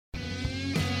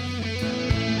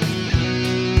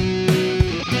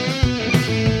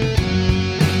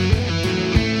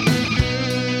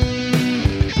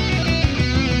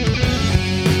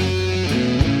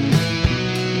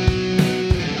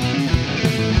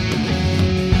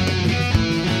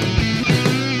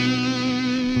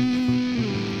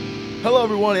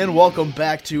Hello, everyone, and welcome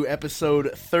back to episode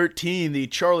 13, the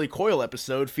Charlie Coyle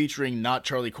episode, featuring not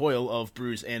Charlie Coyle of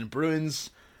Brews and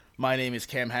Bruins. My name is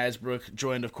Cam Hasbrook,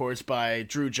 joined, of course, by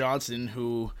Drew Johnson,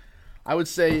 who I would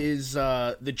say is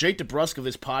the Jake DeBrusk of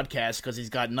this podcast, because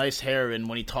he's got nice hair, and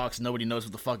when he talks, nobody knows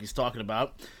what the fuck he's talking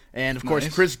about. And, of course,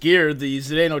 Chris Gear, the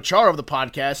Zdeno Chara of the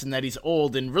podcast, and that he's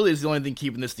old, and really is the only thing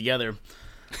keeping this together.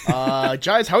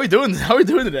 Guys, how are we doing? How are we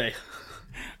doing today?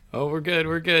 Oh, we're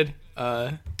good.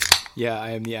 Yeah, I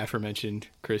am the aforementioned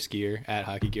Chris Gear at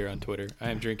Hockey Gear on Twitter. I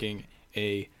am drinking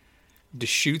a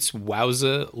Deschutes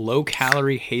Wowza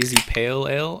low-calorie hazy pale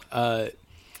ale.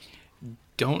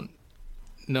 Don't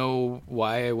know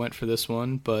why I went for this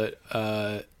one, but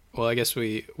well, I guess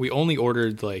we only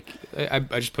ordered I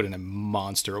just put in a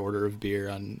monster order of beer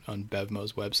on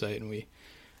Bevmo's website, and we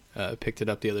picked it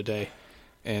up the other day,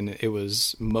 and it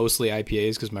was mostly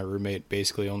IPAs because my roommate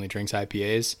basically only drinks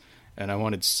IPAs. And I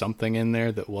wanted something in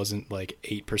there that wasn't like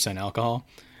 8% alcohol.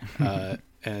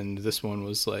 And this one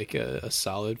was like a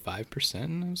solid 5%.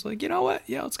 And I was like, you know what?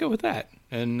 Yeah, let's go with that.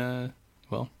 And,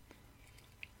 well,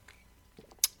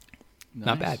 nice.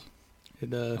 Not bad.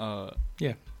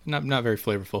 Yeah, not very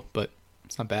flavorful, but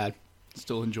it's not bad.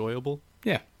 Still enjoyable?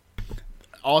 Yeah.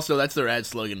 Also, that's their ad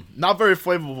slogan. Not very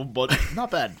flavorful, but not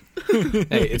bad.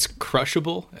 Hey, it's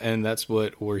crushable, and that's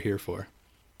what we're here for.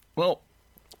 Well,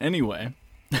 anyway...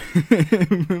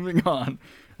 Moving on.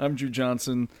 I'm Drew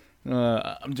Johnson.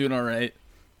 I'm doing all right.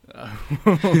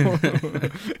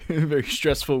 Very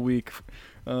stressful week.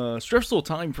 Stressful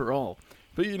time for all.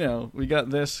 But, you know, we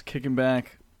got this kicking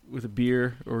back with a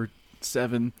beer or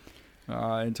 7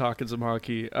 and talking some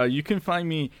hockey. You can find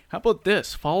me. How about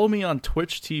this? Follow me on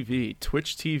Twitch TV.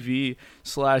 Twitch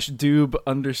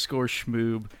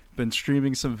TV/doob_schmoob. Been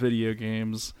streaming some video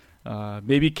games.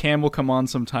 Maybe Cam will come on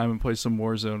sometime and play some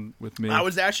Warzone with me. I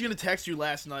was actually going to text you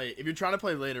last night. If you're trying to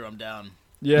play later, I'm down.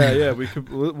 Yeah,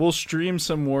 we'll stream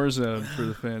some Warzone for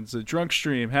the fans. A drunk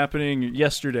stream happening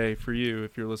yesterday for you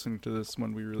if you're listening to this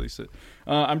when we release it.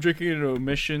 I'm drinking an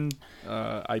Omission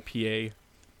IPA.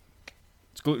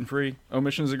 It's gluten free.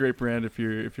 Omission is a great brand if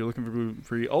you're looking for gluten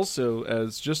free. Also,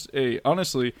 as just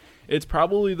honestly, it's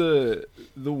probably the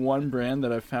one brand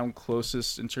that I've found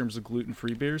closest in terms of gluten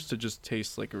free beers to just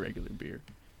taste like a regular beer.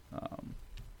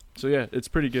 So yeah, it's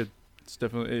pretty good. It's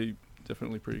definitely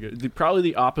pretty good. Probably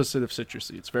the opposite of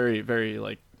citrusy. It's very, very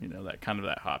like, you know, that kind of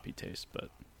that hoppy taste. But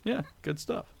yeah, good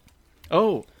stuff.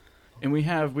 Oh, and we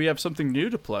have something new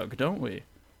to plug, don't we?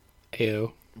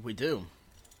 Ayo. We do.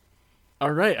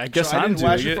 All right, I guess so I'm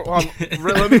doing it.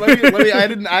 Let me. I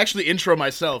didn't actually intro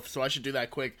myself, so I should do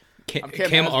that quick.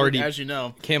 Cam already, as you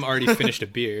know. Cam already finished a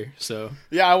beer, so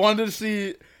yeah, I wanted to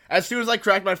see. As soon as I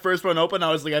cracked my first one open,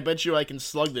 I was like, I bet you I can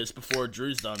slug this before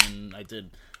Drew's done, and I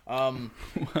did.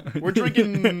 We're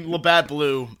drinking Labatt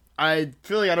Blue. I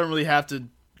feel like I don't really have to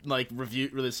like review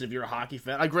this if you're a hockey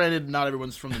fan. Granted, not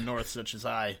everyone's from the north, such as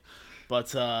I.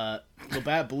 But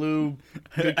Labatt Blue,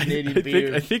 good Canadian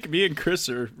beer. I think me and Chris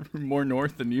are more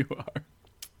north than you are.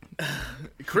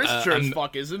 Chris sure as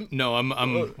fuck isn't. No, I'm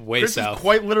way Chris south. Is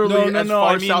quite literally as far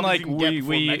I mean south like as you can get before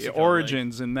we Mexico,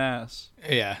 origins in Mass.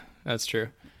 Yeah, that's true.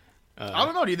 I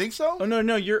don't know. Do you think so? Oh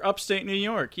no, you're upstate New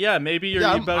York. Yeah, maybe you're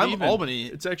about I'm even. Albany.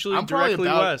 It's actually I'm directly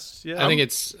about, west. Yeah, I think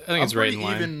it's right in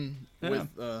line. Even with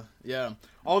yeah.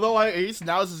 Although at least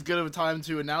now's as good of a time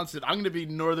to announce it. I'm going to be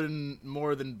northern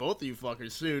more than both of you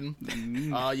fuckers soon.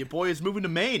 Your boy is moving to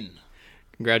Maine.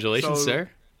 Congratulations, sir.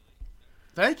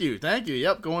 Thank you.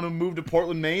 Yep, going to move to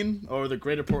Portland, Maine, or the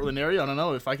greater Portland area. I don't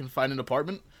know if I can find an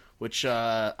apartment, which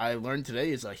I learned today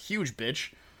is a huge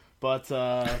bitch. But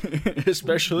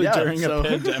especially during a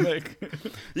pandemic.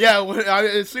 Yeah, I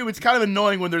assume it's kind of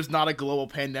annoying when there's not a global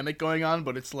pandemic going on,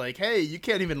 but it's like, hey, you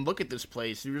can't even look at this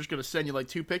place. You're just going to send you like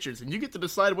 2 pictures, and you get to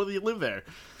decide whether you live there.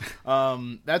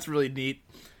 That's really neat.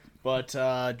 But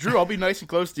Drew, I'll be nice and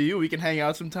close to you. We can hang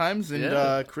out sometimes,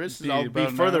 and Chris, I'll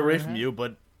be further away from you,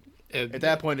 but at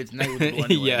that point, it's negligible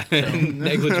anyway. Yeah, so.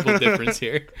 Negligible difference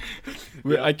here.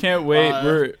 I can't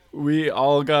wait. We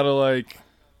all gotta like.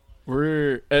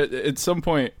 We're at some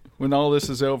point when all this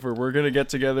is over, we're gonna get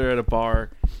together at a bar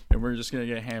and we're just gonna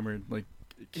get hammered. Like,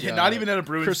 not even at a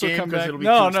Bruins Chris game. Will come back. It'll be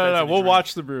no. We'll We'll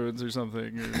watch the Bruins or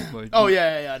something. Or like, oh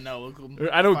yeah. No,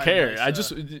 I don't care.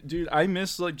 Dude, I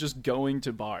miss like just going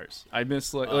to bars. I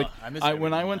miss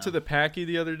when I went to the Packy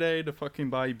the other day to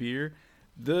fucking buy beer.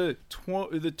 The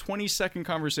 20-second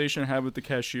conversation I had with the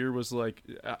cashier was like,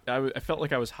 I felt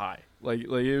like I was high. Like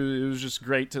it was just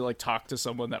great to like talk to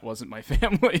someone that wasn't my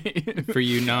family. For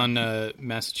you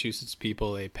non-Massachusetts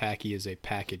people, a Packy is a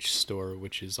package store,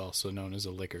 which is also known as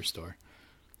a liquor store.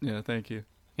 Yeah, thank you.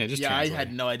 Yeah, I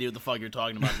had no idea what the fuck you're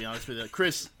talking about, to be honest with you.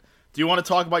 Chris, Do you want to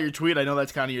talk about your tweet? I know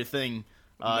that's kind of your thing.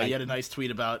 Right. You had a nice tweet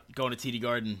about going to TD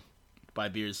Garden to buy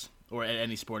beers or at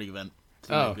any sporting event.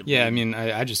 Oh, yeah, I mean,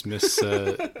 I just miss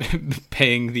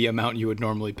paying the amount you would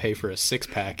normally pay for a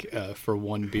six-pack for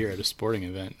one beer at a sporting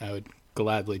event. I would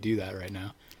gladly do that right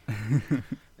now.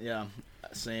 Yeah,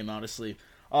 same, honestly.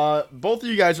 Both of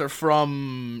you guys are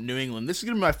from New England. This is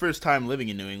going to be my first time living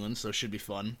in New England, so it should be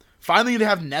fun. Finally to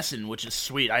have Nesson, which is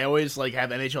sweet. I always like have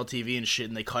NHL TV and shit,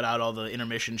 and they cut out all the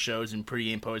intermission shows and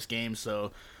pregame, postgame,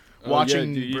 so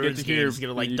watching Bruins games is going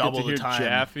to like double the time.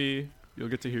 Jaffe. You'll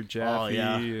get to hear Jaffe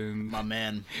and my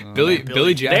man. Billy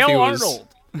Jaffe Dale was Arnold.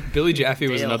 Billy Jaffe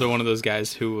was Dale. another one of those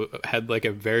guys who had like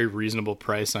a very reasonable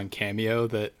price on Cameo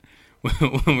that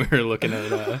when we were looking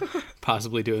at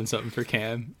possibly doing something for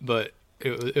Cam, but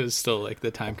it was still like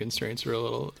the time constraints were a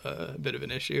little bit of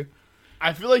an issue.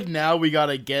 I feel like now we got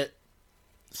to get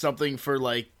something for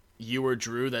like you or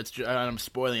Drew that's I'm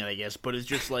spoiling it, I guess, but it's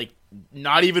just like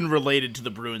not even related to the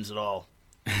Bruins at all.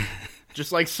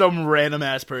 Just like some random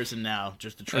ass person now,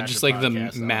 just to trash Just the like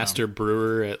podcast, the master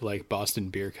brewer at like Boston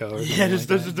Beer Co. Or Yeah, something just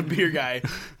like the beer guy.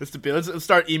 That's the beer. Let's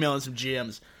start emailing some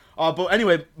GMs. But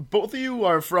anyway, both of you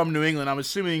are from New England. I'm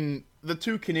assuming the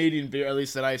two Canadian beer, at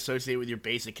least that I associate with your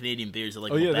basic Canadian beers, are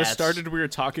like. Oh yeah, Labatt's. this started. We were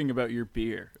talking about your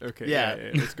beer. Okay, Yeah.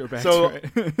 let's go back So- to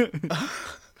it.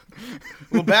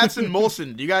 Labatt's and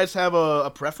Molson. Do you guys have a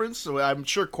preference? So I'm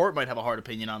sure Court might have a hard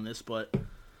opinion on this, but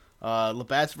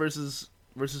Labatt's versus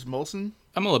Molson.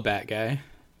 I'm a Labatt guy.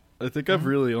 I think I've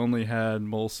really only had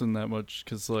Molson that much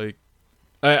because, like,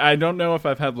 I don't know if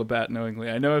I've had Labatt knowingly.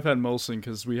 I know I've had Molson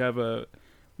because we have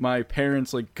my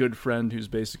parents' like good friend who's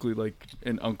basically like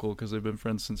an uncle because they've been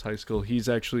friends since high school. He's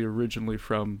actually originally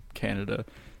from Canada,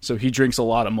 so he drinks a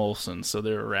lot of Molson. So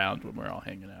they're around when we're all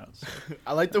hanging out. So.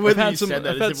 I like the way I've that had you some- said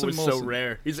that I've as had if it some was so Molson.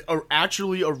 rare. He's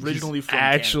originally from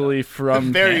Actually Canada.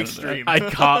 from Very Canada. extreme. I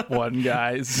caught one,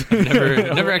 guys.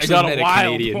 Never actually got a met a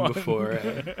wild Canadian one. before.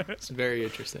 It's very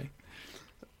interesting.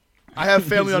 I have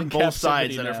family He's on in both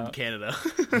sides captivity that are now. from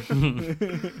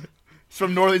Canada. He's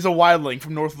from north. He's a wildling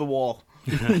from north of the wall.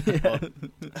 Yeah,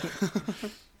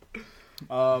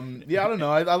 I don't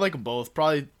know. I like them both.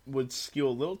 Probably would skew a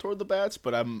little toward the Bats,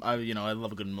 but I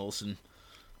love a good Molson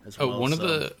as well. One of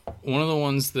the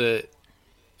ones that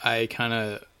I kind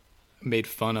of made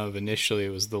fun of initially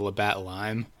was the Labatt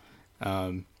Lime.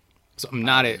 So I'm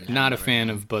not a fan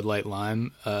of Bud Light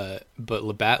Lime, but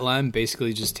Labatt Lime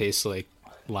basically just tastes like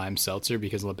lime seltzer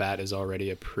because Labatt is already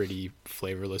a pretty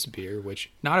flavorless beer, which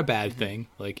not a bad thing.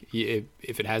 Like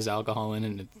if it has alcohol in it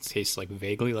and it tastes like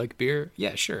vaguely like beer,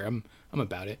 yeah, sure, I'm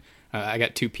about it. I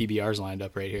got 2 PBRs lined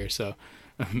up right here, so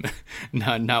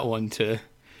not one to.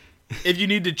 If you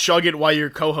need to chug it while your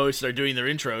co-hosts are doing their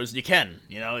intros, you can.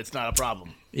 It's not a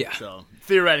problem. Yeah. So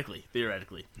theoretically.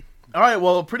 All right,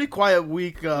 well, a pretty quiet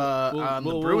week on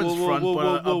the Bruins front,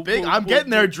 but a big. I'm getting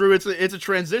there, Drew. It's a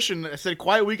transition. I said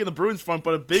quiet week on the Bruins front,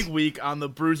 but a big week on the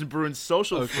Brews and Bruins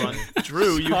social front.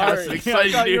 Drew, you have some I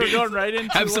exciting thought you were news. going right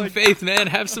into Have some like, faith, man.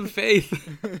 Have some faith.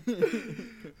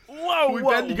 Whoa, We've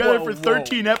been together for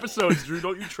 13 episodes, Drew.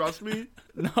 Don't you trust me?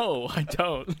 No, I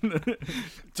don't.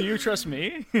 Do you trust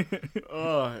me?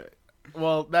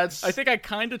 Well, that's. I think I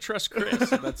kind of trust Chris.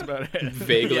 That's about it.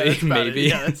 Vaguely, yeah, that's about it. maybe.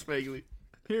 Yeah, that's vaguely.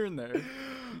 Here and there.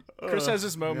 Chris has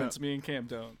his moments. Me and Cam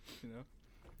don't.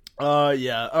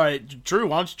 Yeah. All right, Drew.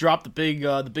 Why don't you drop the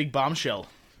big bombshell?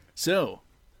 So,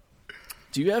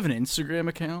 do you have an Instagram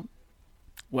account?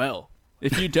 Well,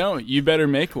 if you don't, you better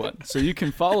make one so you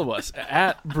can follow us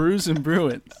at Brews and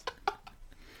Bruins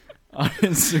on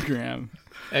Instagram.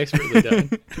 Expertly done.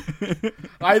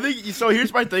 I think so.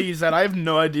 Here's my thing: is that I have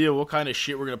no idea what kind of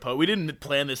shit we're gonna post. We didn't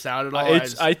plan this out at all.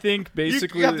 I think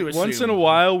basically have to once in assume. a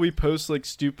while we post like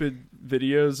stupid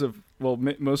videos of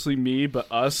mostly me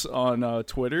but us on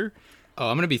Twitter. Oh,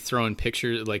 I'm gonna be throwing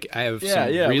pictures. Like I have Yeah,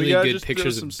 some yeah, we really gotta good just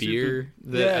pictures throw of some beer.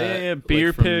 stupid- That, yeah, beer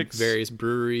like from pics. various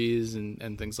breweries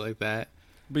and things like that.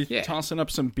 Be Yeah. tossing up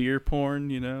some beer porn,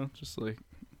 just like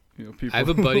people. I have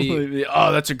a buddy-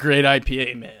 oh, that's a great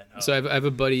IPA, man. Oh. So I have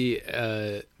a buddy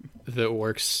that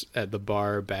works at the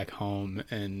bar back home,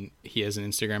 and he has an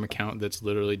Instagram account that's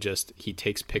literally just he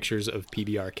takes pictures of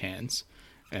PBR cans,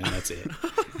 and that's it.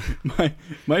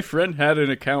 My friend had an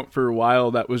account for a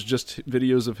while that was just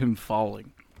videos of him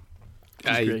falling.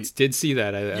 I great. did see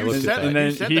that. I You looked said at that. And that.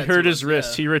 then said he that hurt to his us,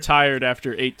 wrist. yeah. He retired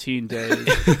after 18 days.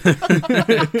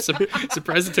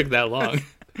 Surprised it took that long.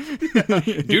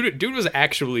 Dude was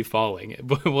actually falling. It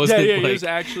wasn't yeah, like he was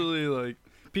actually like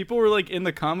people were like in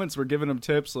the comments were giving him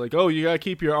tips like, "Oh, you got to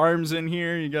keep your arms in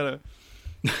here. You got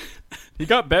to." He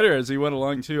got better as he went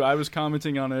along too. I was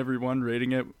commenting on every one,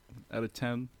 rating it out of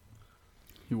 10.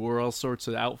 He wore all sorts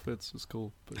of outfits. It was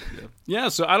cool. But yeah.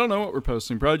 So I don't know what we're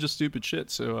posting. Probably just stupid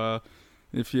shit. So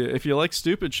if you like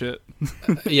stupid shit,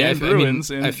 yeah, and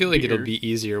Bruins, I feel like beer, it'll be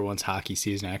easier once hockey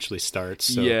season actually starts.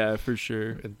 So yeah, for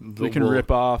sure. We can rip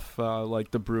off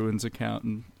like the Bruins account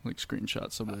and like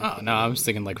screenshot something. Oh no, I was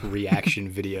thinking like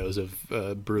reaction videos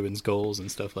of Bruins goals and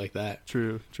stuff like that.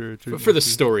 True. For the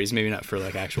stories, maybe not for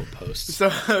like actual posts. So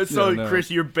no.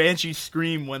 Chris, your banshee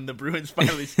scream when the Bruins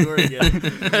finally score again.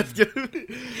 That's gonna be,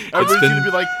 everybody's gonna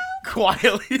be like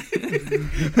quietly.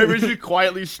 Everybody's gonna be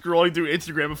quietly scrolling through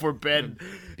Instagram before bed.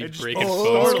 Be and just, breaking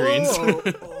phone screens.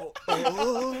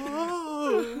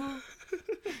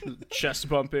 Chest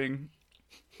bumping.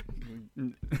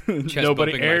 Chest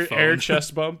Nobody bumping my phone. air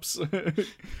chest bumps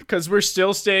because we're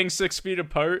still staying 6 feet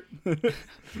apart,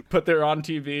 but they're on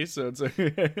TV, so it's like.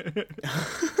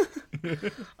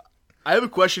 I have a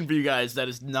question for you guys that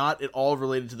is not at all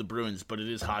related to the Bruins, but it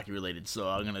is hockey related, so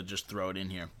I'm gonna just throw it in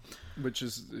here. Which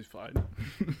is fine.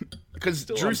 Because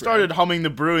Drew started humming the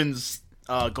Bruins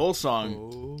goal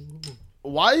song.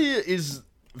 Why is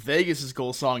Vegas'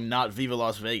 goal song not Viva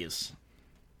Las Vegas?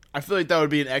 I feel like that would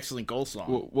be an excellent goal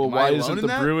song. Well, Am I why alone isn't in the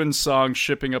that? Bruins song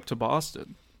shipping up to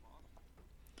Boston?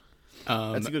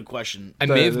 That's a good question. I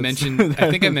may have That's- mentioned. I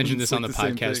think I mentioned it's this on the like the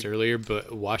same podcast thing. earlier,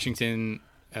 but Washington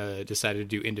decided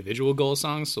to do individual goal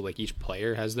songs, so like each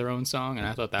player has their own song, and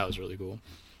I thought that was really cool.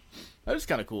 That is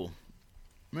kind of cool.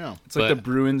 Yeah, It's like But- the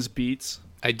Bruins beats.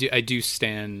 I do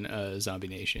stan Zombie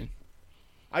Nation.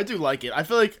 I do like it. I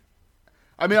feel like,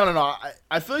 I don't know.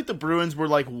 I feel like the Bruins were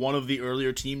like one of the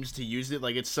earlier teams to use it.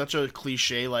 Like it's such a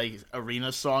cliche like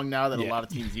arena song now that a Yeah. lot of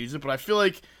teams use it. But I feel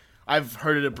like I've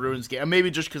heard it at Bruins game. Maybe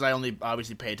just because I only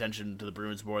obviously pay attention to the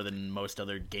Bruins more than most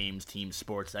other games, teams,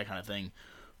 sports, that kind of thing.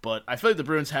 But I feel like the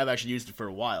Bruins have actually used it for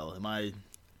a while. Am I?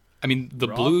 I mean, the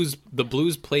Wrong?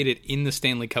 Blues played it in the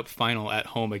Stanley Cup final at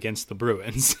home against the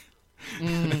Bruins.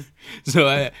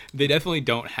 So they definitely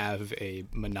don't have a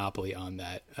monopoly on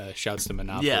that. Shouts to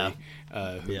Monopoly,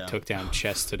 who Yeah. took down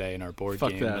chess today in our board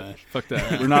Fuck game. that. Fuck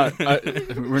that.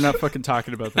 We're not fucking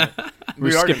talking about that. We're We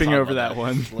are gonna skipping talk over about that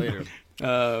one.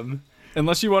 later.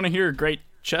 Unless you want to hear a great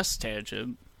chess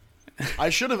tangent.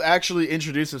 I should have actually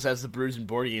introduced this as the Brews and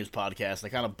Board Games podcast. I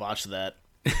kind of botched that.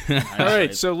 All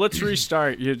right, so let's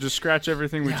restart. You just scratch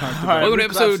everything we talked about. Welcome to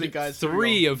Reclassic, episode guys. Here we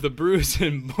 3 of the Brews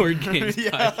and Board Games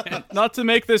podcast. Not to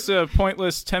make this a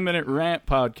pointless 10-minute rant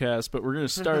podcast, but we're going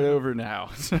to start over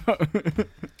now. So,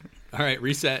 All right,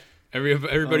 reset.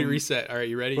 Everybody reset. All right,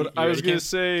 you ready? what You I was ready, going Cam? to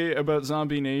say about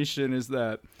Zombie Nation is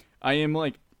that I am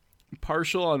like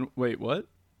partial on. Wait, what?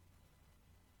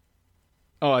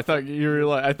 Oh, I thought you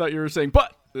were saying,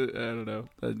 but I don't know.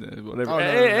 Whatever. Oh, no,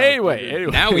 Anyway.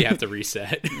 Now we have to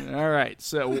reset. All right.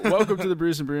 So, welcome to the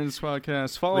Brews and Bruins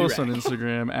podcast. Follow us on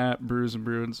Instagram at Brews and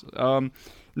Bruins. What I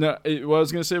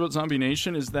was going to say about Zombie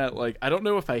Nation is that, like, I don't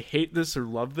know if I hate this or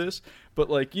love this, but,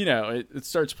 like, you know, it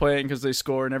starts playing because they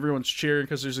score and everyone's cheering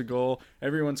because there's a goal.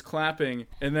 Everyone's clapping.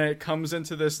 And then it comes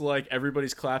into this, like,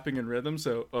 everybody's clapping in rhythm.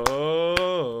 So,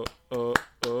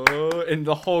 and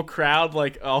the whole crowd,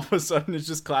 like, all of a sudden is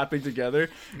just clapping together.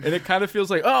 And it kind of feels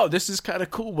like, oh, this is kind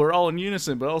of cool. We're all in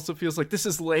unison. But it also feels like this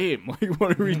is lame. Like,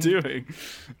 what are we doing?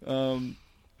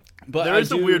 But There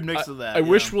is a weird mix of that. I you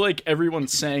wish know? like everyone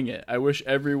sang it. I wish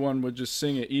everyone would just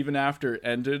sing it. Even after it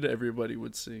ended, everybody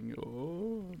would sing.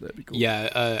 Oh, that'd be cool.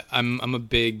 Yeah, I'm a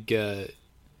big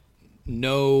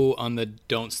no on the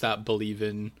don't stop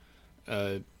believing.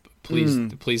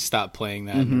 Please stop playing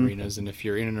that in arenas. And if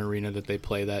you're in an arena that they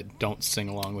play that, don't sing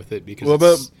along with it because What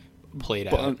it's about played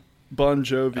out. Bon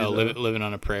Jovi. Oh, though. living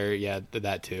on a prayer. Yeah,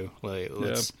 that too. Like,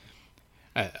 let's.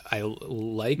 I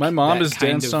like. My mom that has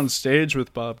kind danced of- on stage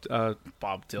with Bob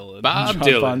Dylan. Bob John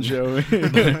Dylan. Bon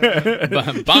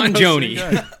Jovi. Bon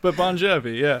Joni. But Bon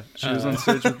Jovi, yeah. She was on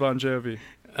stage with Bon Jovi.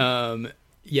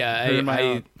 Yeah, Her and my I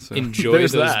aunt, so enjoy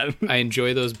there's those. that. I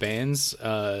enjoy those bands.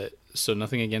 So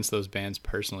nothing against those bands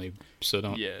personally. So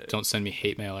don't send me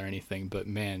hate mail or anything. But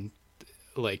man,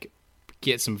 like,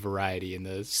 get some variety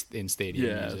in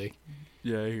stadium music.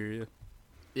 Yeah, I hear you.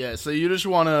 Yeah, so you just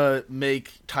want to make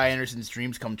Ty Anderson's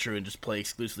dreams come true and just play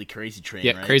exclusively Crazy Train,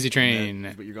 Yeah, right? Crazy Train.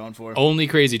 That's what you're going for? Only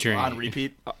Crazy Train. On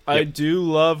repeat? I do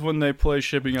love when they play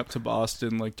Shipping Up to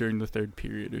Boston, like during the third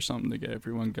period or something, to get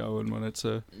everyone going when it's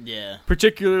Yeah.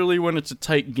 particularly when it's a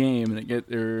tight game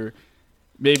and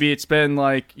maybe it's been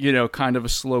like, you know, kind of a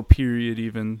slow period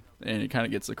even, and it kind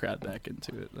of gets the crowd back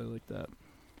into it. I like that.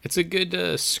 It's a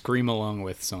good scream along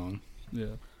with song.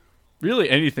 Yeah. Really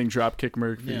anything Dropkick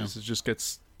Murphys, Yeah. it just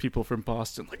gets people from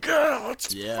Boston like, oh,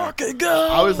 let's Yeah. fucking go.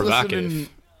 I was Provocative. listening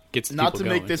gets the Not people to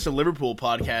going. make this a Liverpool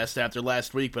podcast after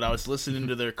last week, but I was listening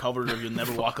to their cover of "You'll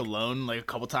Never Walk Alone" like a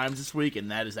couple times this week,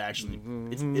 and that is actually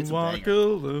it's a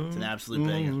banger. It's an absolute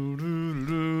banger.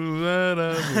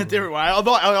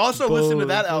 Although I also listened to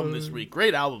that album this week.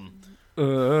 Great album.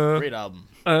 Great album.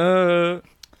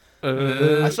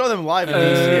 I saw them live in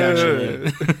DC, actually.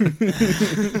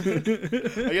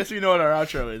 I guess we know what our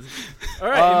outro is. All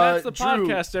right, and that's the Drew,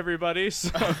 podcast, everybody. So.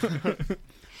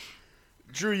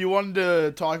 Drew, you wanted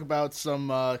to talk about some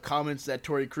comments that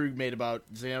Torrey Krug made about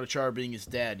Zdeno Chara being his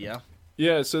dad, yeah?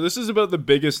 Yeah, so this is about the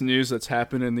biggest news that's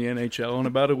happened in the NHL in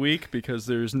about a week because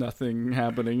there's nothing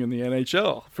happening in the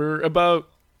NHL for about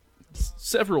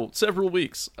several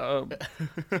weeks. But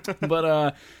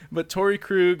Torrey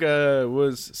Krug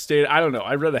was stated. I don't know.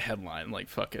 I read a headline like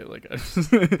fuck it, like,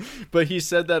 but he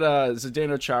said that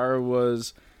Zdeno Chara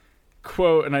was,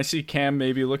 quote, and I see Cam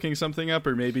maybe looking something up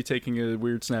or maybe taking a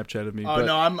weird Snapchat of me. Oh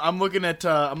no, I'm looking at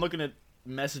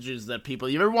messages that people.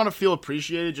 You ever want to feel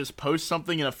appreciated? Just post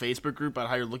something in a Facebook group about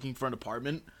how you're looking for an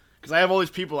apartment. Because I have all these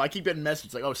people. I keep getting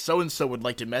messages like, "Oh, so and so would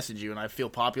like to message you," and I feel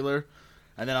popular.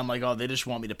 And then I'm like, "Oh, they just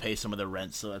want me to pay some of their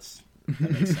rent." So that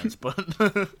makes sense. But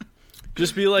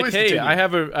just be like, please "Hey,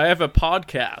 continue. I have a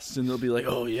podcast," and they'll be like,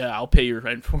 "Oh yeah, I'll pay your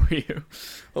rent for you.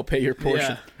 I'll pay your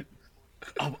portion." Yeah.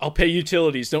 I'll pay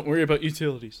utilities. Don't worry about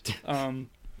utilities.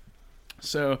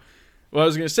 So what I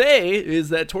was going to say is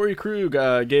that Torrey Krug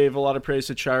gave a lot of praise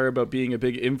to Chara about being a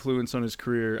big influence on his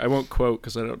career. I won't quote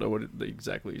because I don't know what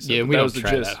exactly he said. Yeah, but we that don't was the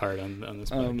try gist. that hard on this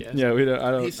podcast. Yeah, we don't.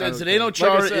 I don't. He said I don't Zdeno care.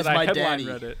 Chara Like I said, is I my headline daddy.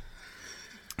 read it.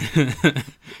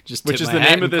 Just Which tip is my the hat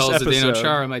name of and this call Zdeno episode.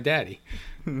 Chara my daddy.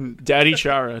 Daddy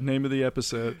Chara, name of the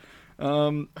episode.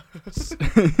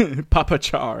 Papa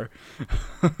Char.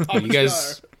 Oh, you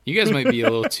guys might be a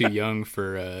little too young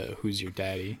for Who's Your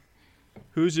Daddy.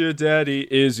 Who's your daddy?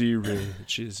 Is he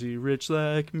rich? Is he rich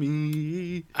like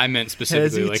me? I meant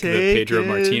specifically like the Pedro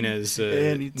Martinez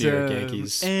New York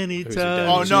Yankees. Who's Your Daddy.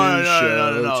 Oh no!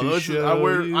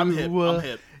 I'm hip. I'm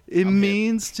hip. It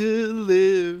means to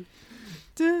live.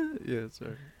 Yeah,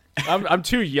 sorry. I'm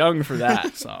too young for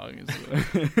that song.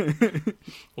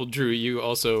 Well, Drew, you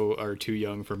also are too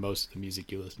young for most of the music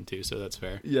you listen to, so that's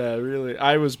fair. Yeah, really.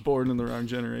 I was born in the wrong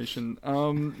generation.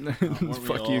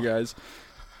 Fuck you guys.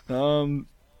 In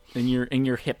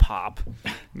your hip hop,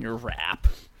 your rap.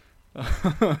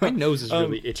 My nose is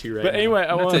really itchy right now. But anyway,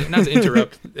 not to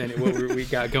interrupt what we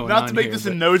got going on. Not to make here, this a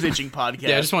but- nose itching podcast.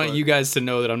 Yeah, I just want you guys to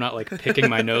know that I'm not like picking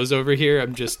my nose over here.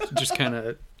 I'm just kind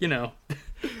of,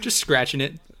 just scratching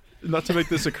it. Not to make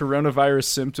this a coronavirus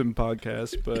symptom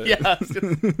podcast, but Yeah.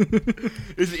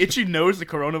 Is itchy nose the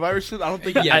coronavirus? I don't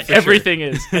think. Yeah, for everything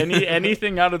is.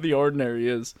 Anything out of the ordinary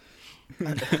is.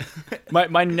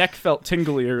 My neck felt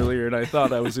tingly earlier, and I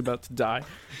thought I was about to die.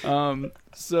 I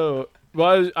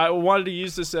wanted to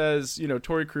use this as,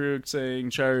 Torrey Krug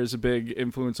saying Chara is a big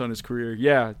influence on his career.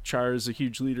 Yeah, Chara is a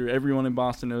huge leader. Everyone in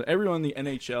Boston knows. Everyone in the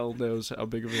NHL knows how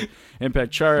big of an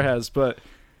impact Chara has. But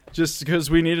just because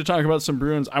we need to talk about some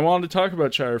Bruins, I wanted to talk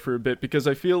about Chara for a bit because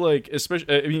I feel like,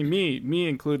 especially, me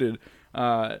included,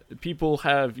 people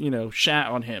have, shat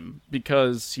on him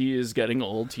because he is getting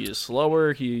old. He is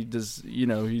slower. He does,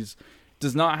 he's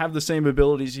does not have the same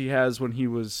abilities he has when he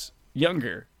was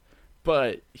younger.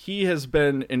 But he has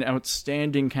been an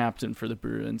outstanding captain for the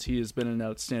Bruins. He has been an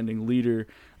outstanding leader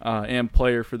and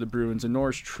player for the Bruins, a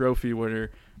Norris Trophy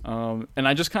winner. And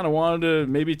I just kind of wanted to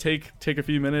maybe take a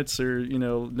few minutes or,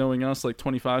 knowing us, like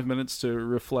 25 minutes to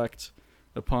reflect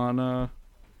upon,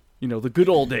 the good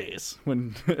old days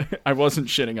when I wasn't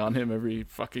shitting on him every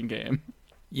fucking game.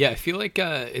 Yeah, I feel like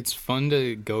it's fun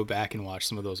to go back and watch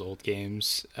some of those old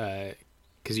games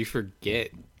because you forget.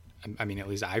 I mean, at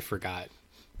least I forgot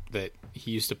that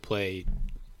he used to play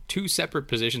two separate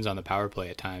positions on the power play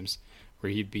at times, where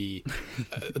he'd be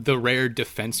the rare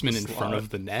defenseman in front of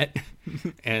the net,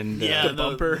 and the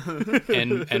bumper,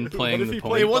 and playing the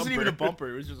point. It wasn't even a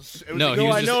bumper. It was just. It was No, like, he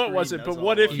was I just know it screen, wasn't, that's but all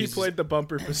what it if was. he was- played the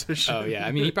bumper position? Oh yeah,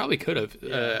 I mean he probably could have.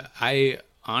 Yeah. I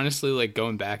honestly like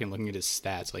going back and looking at his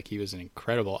stats. Like he was an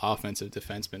incredible offensive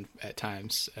defenseman at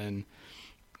times, and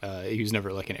he was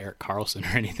never like an Erik Karlsson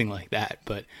or anything like that.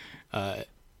 But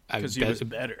Because he was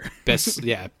better. best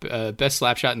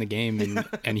slap shot in the game,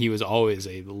 and he was always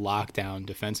a lockdown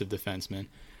defensive defenseman.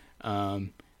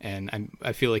 And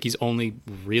I feel like he's only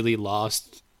really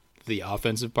lost the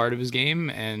offensive part of his game,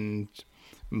 and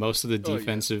most of the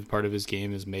defensive part of his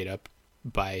game is made up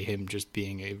by him just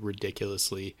being a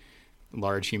ridiculously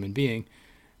large human being.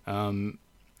 And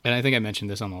I think I mentioned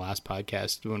this on the last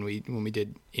podcast when we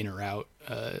did in or out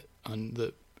on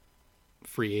the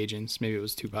free agents. Maybe it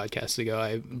was 2 podcasts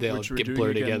ago. They all Which we're get doing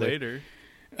blurred again together. later.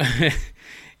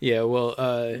 Yeah, well,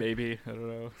 Maybe, I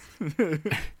don't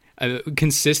know.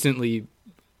 consistently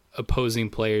opposing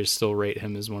players still rate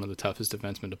him as one of the toughest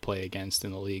defensemen to play against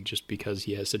in the league just because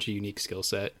he has such a unique skill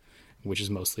set, which is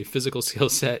mostly physical skill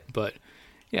set. But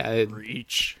yeah,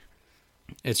 Reach.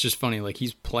 it's just funny. Like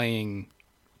he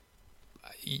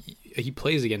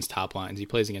plays against top lines. He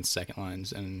plays against second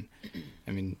lines. And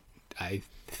I mean, I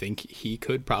think he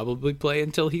could probably play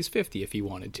until he's 50 if he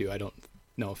wanted to. I don't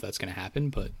know if that's going to happen,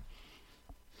 but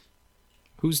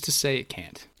who's to say it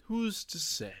can't? Who's to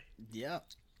say? Yeah.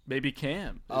 Maybe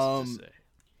Cam is to say.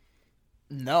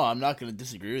 No, I'm not going to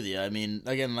disagree with you. I mean,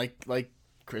 again, like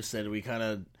Chris said, we kind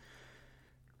of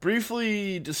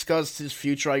briefly discussed his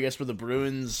future, I guess, with the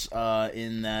Bruins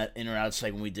in that in or out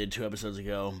segment we did 2 episodes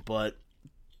ago. But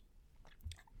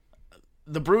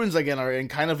the Bruins, again, are in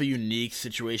kind of a unique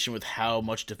situation with how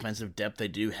much defensive depth they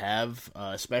do have,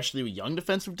 especially with young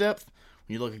defensive depth.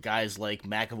 When you look at guys like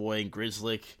McAvoy and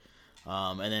Grzelcyk,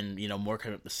 and then, more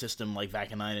kind of the system like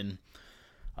Vakanainen.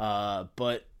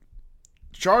 But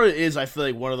Chara is, I feel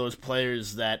like, one of those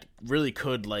players that really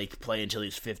could, play until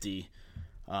he's 50.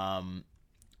 I'm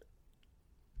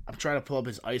trying to pull up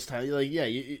his ice time.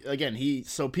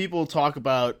 So people talk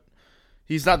about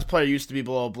he's not the player he used to be,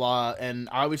 blah, blah, blah, and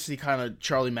obviously kind of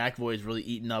Charlie McAvoy is really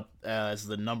eaten up as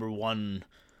the number one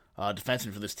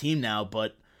defenseman for this team now,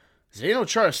 but Zdeno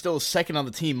Chara is still second on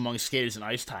the team among skaters in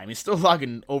ice time. He's still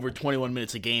logging over 21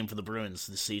 minutes a game for the Bruins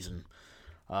this season.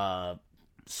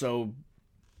 So,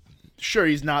 sure,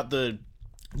 he's not the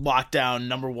lockdown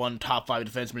number one top 5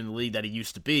 defenseman in the league that he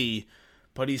used to be,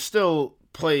 but he still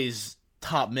plays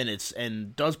top minutes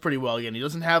and does pretty well. Again, he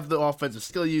doesn't have the offensive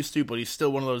skill he used to, but he's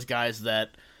still one of those guys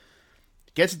that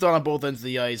gets it done on both ends of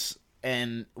the ice,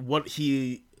 and what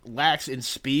he lacks in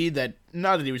speed, that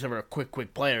not that he was ever a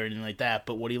quick player or anything like that,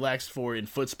 but what he lacks for in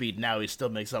foot speed now, he still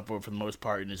makes up for it for the most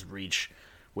part in his reach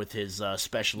with his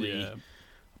specially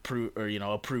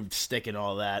approved stick and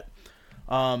all that.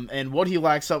 And what he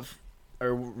lacks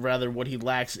what he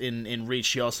lacks in reach,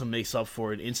 he also makes up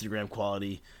for in Instagram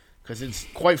quality, because it's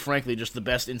quite frankly just the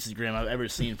best Instagram I've ever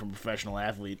seen from a professional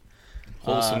athlete.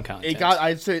 Wholesome content.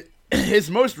 I'd say his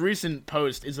most recent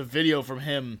post is a video from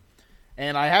him,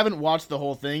 and I haven't watched the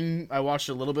whole thing. I watched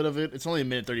a little bit of it. It's only a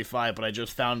minute 35, but I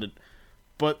just found it.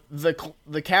 But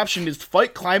the caption is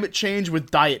 "Fight climate change with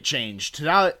diet change.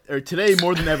 Today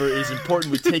more than ever, it is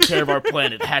important we take care of our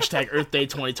planet." # Earth Day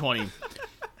 2020.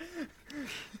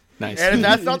 Nice. And if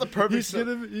that's not the perfect,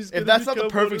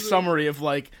 summary of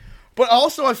but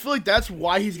also I feel like that's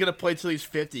why he's gonna play till he's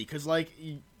 50. Because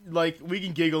we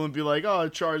can giggle and be like, "Oh,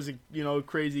 Char's a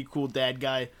crazy cool dad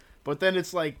guy," but then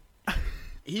it's like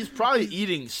he's probably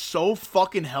eating so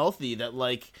fucking healthy that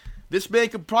this man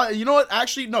could probably... You know what?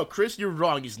 Actually, no, Chris, you're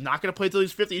wrong. He's not going to play till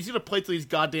he's 50. He's going to play till he's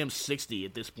goddamn 60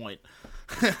 at this point.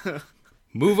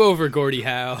 Move over, Gordie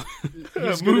Howe.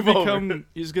 He's going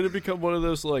to become one of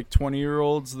those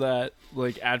 20-year-olds that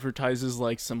advertises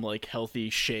some healthy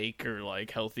shake or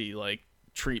healthy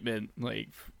treatment,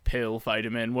 pill,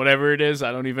 vitamin, whatever it is.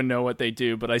 I don't even know what they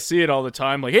do, but I see it all the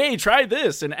time. Hey, try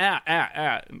this and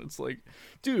and it's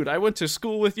dude, I went to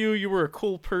school with you. You were a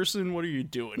cool person. What are you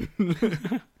doing?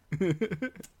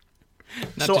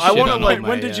 So I want to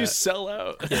when did you sell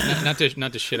out? Yeah,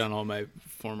 not to shit on all my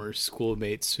former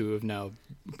schoolmates who have now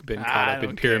been caught up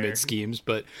in pyramid schemes,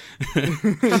 but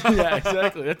yeah,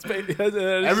 exactly.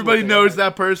 Everybody knows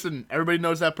that person. Everybody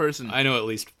knows that person. I know at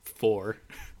least 4.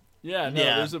 Yeah,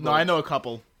 no, I know a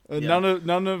couple.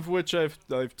 None of which I've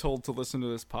told to listen to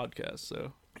this podcast.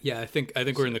 So yeah, I think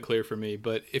we're in the clear for me.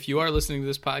 But if you are listening to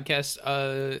this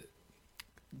podcast,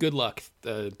 good luck.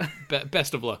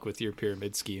 Best of luck with your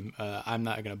pyramid scheme. I'm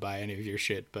not gonna buy any of your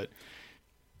shit, but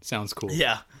sounds cool.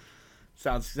 Yeah,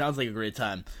 sounds like a great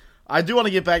time. I do want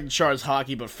to get back to Char's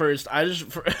hockey, but first, I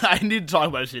need to talk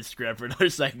about his Instagram for another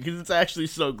second because it's actually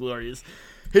so glorious.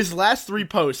 His last 3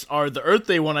 posts are the Earth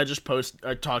Day one I just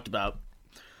talked about.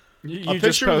 You a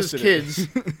picture of his kids.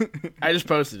 I just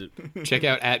posted it. Check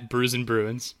out @Brews and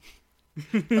Bruins.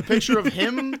 A picture of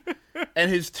him and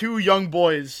his 2 young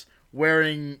boys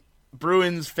wearing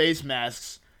Bruins face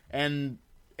masks, and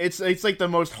it's the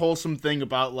most wholesome thing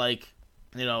about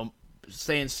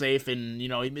staying safe, and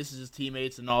he misses his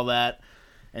teammates and all that,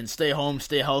 and stay home,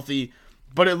 stay healthy.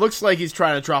 But it looks like he's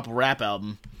trying to drop a rap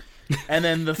album. And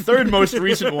then the third most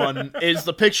recent one is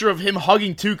the picture of him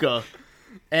hugging Tuukka.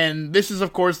 And this is,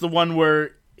 of course, the one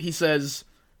where he says,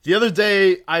 "The other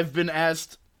day, I've been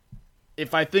asked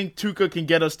if I think Tuukka can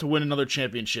get us to win another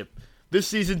championship. This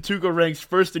season, Tuukka ranks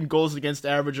first in goals against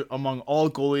average among all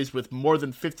goalies with more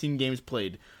than 15 games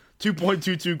played.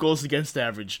 2.22 goals against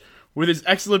average. With his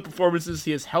excellent performances,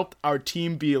 he has helped our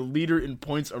team be a leader in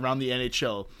points around the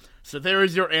NHL. So there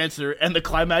is your answer, and the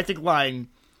climactic line,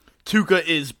 Tuukka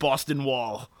is Boston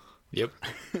Wall. Yep.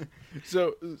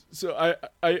 So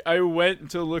I went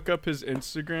to look up his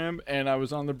Instagram, and I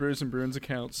was on the Brews and Bruins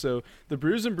account. So the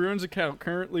Brews and Bruins account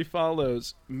currently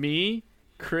follows me,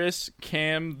 Chris,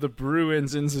 Cam, the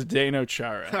Bruins, and Zdeno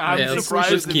Chara. I'm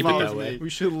surprised keep it follows that way. me. We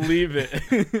should leave it.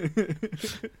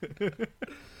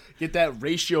 Get that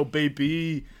ratio,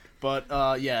 baby. But,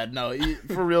 yeah, no,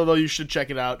 for real, though, you should check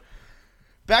it out.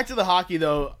 Back to the hockey,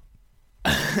 though.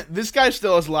 This guy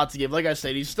still has a lot to give. Like I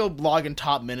said, he's still logging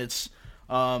top minutes.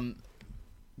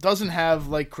 Doesn't have,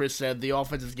 like Chris said, the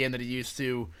offensive game that he used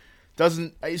to.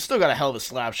 He's still got a hell of a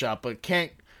slap shot, but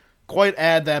can't quite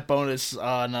add that bonus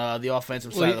on the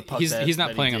offensive side of the puck. He's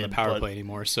not playing on the power but... play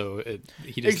anymore, so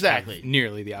he doesn't have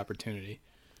nearly the opportunity.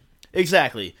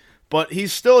 Exactly. But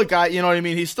he's still a guy, you know what I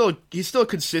mean? He's still a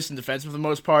consistent defenseman for the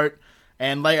most part.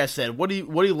 And like I said, what he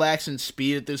lacks in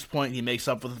speed at this point, he makes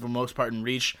up with for the most part in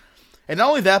reach. And not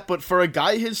only that, but for a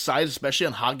guy his size, especially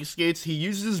on hockey skates, he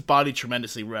uses his body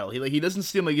tremendously well. He doesn't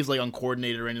seem like he's like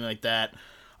uncoordinated or anything like that,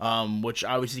 which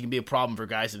obviously can be a problem for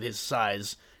guys at his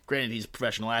size. Granted, he's a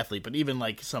professional athlete, but even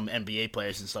like some NBA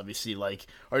players and stuff you see like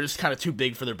are just kind of too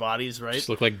big for their bodies, right? Just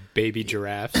look like baby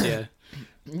giraffes, yeah.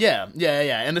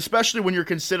 Yeah, and especially when you're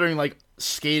considering like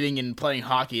skating and playing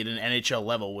hockey at an NHL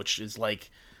level, which is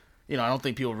like, you know, I don't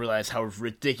think people realize how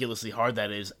ridiculously hard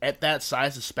that is. At that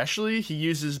size especially, he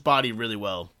uses his body really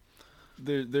well.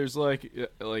 There's like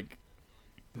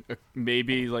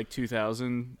maybe like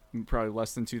 2,000, probably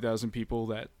less than 2,000 people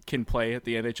that can play at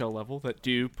the NHL level, that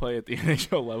do play at the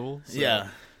NHL level. So yeah.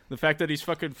 The fact that he's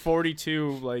fucking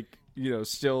 42, like, you know,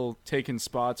 still taking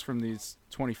spots from these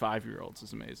 25-year-olds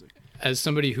is amazing. As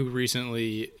somebody who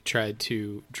recently tried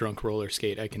to drunk roller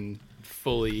skate, I can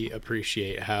fully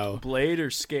appreciate how... Blade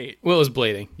or skate? Well, it was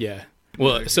blading, yeah.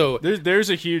 Well, so there's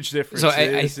a huge difference. So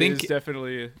I think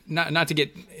definitely not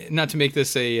to make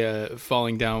this a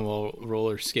falling down while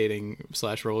roller skating /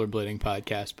 rollerblading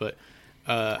podcast, but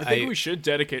I think we should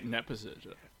dedicate an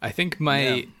episode. I think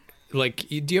like,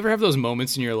 do you ever have those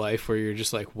moments in your life where you're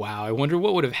just like, wow, I wonder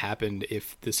what would have happened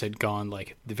if this had gone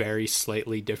like very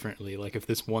slightly differently, like if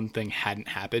this one thing hadn't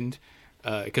happened?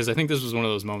 Because I think this was one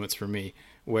of those moments for me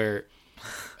where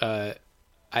I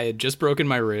had just broken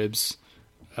my ribs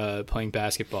playing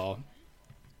basketball,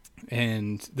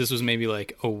 and this was maybe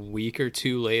like a week or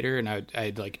two later, and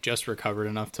I'd like just recovered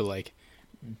enough to like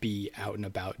be out and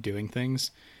about doing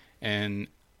things, and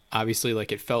obviously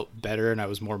like it felt better and I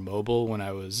was more mobile when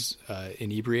I was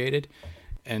inebriated.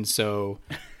 And so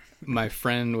my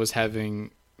friend was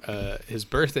having his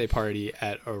birthday party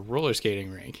at a roller skating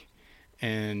rink,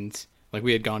 and like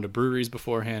we had gone to breweries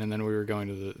beforehand, and then we were going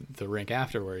to the rink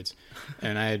afterwards,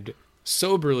 and I had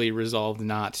soberly resolved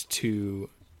not to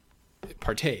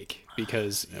partake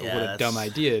because what a dumb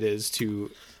idea it is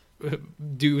to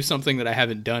do something that I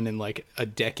haven't done in like a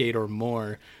decade or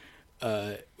more,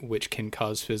 which can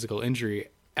cause physical injury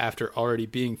after already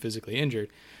being physically injured.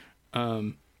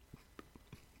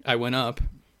 I went up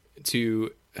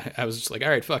I was just like, all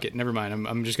right, fuck it, never mind,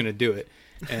 I'm just gonna do it.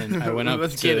 And I went up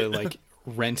to like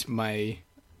rent my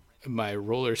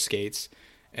roller skates,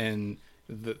 and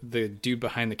the dude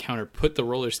behind the counter put the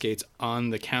roller skates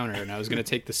on the counter, and I was gonna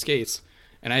take the skates,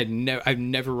 and I've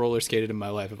never roller skated in my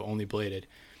life. I've only bladed.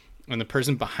 And the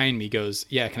person behind me goes,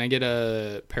 yeah, can I get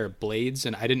a pair of blades?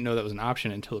 And I didn't know that was an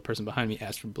option until the person behind me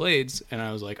asked for blades. And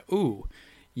I was like, ooh,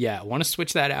 yeah, I want to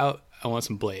switch that out. I want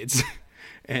some blades.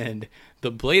 And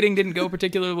the blading didn't go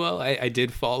particularly well. I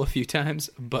did fall a few times,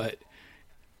 but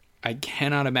I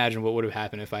cannot imagine what would have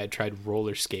happened if I had tried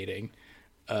roller skating.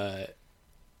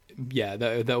 Yeah,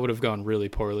 that would have gone really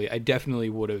poorly. I definitely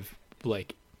would have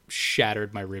like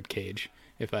shattered my rib cage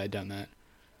if I had done that.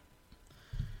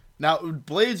 Now,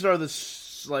 blades are the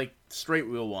like straight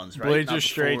wheel ones, right? Blades Not are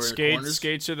straight. corners?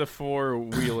 Skates are the four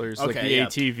wheelers, like Okay, the yeah.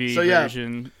 ATV So, yeah.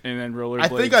 version, and then roller. I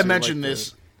think I blades are mentioned like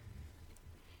this.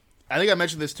 I think I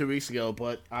mentioned this 2 weeks ago,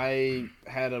 but I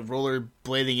had a roller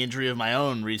blading injury of my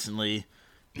own recently.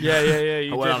 Yeah.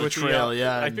 You I went did on a with trail, the,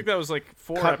 yeah, I and think that was like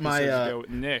 4 cut episodes my, ago with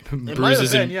Nick. It might have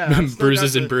Bruises been, and yeah. I've still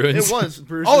bruises got and Bruins. It was.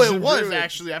 Bruises It and was Bruins.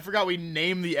 actually. I forgot we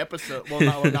named the episode. Well,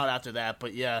 not after that,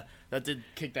 but yeah, that did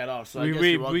kick that off. So I guess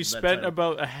you're welcome we to that spent title.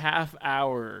 about a half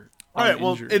hour. All on right.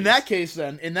 Well, injuries. in that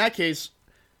case,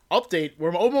 update.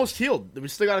 We're almost healed. We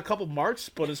still got a couple marks,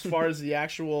 but as far as the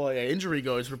actual injury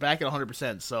goes, we're back at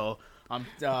 100%. So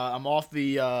I'm off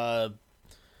the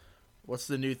what's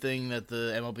the new thing that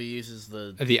the MLB uses,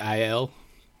 the IL.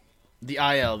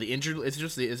 IL, the injured. It's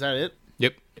just is that it?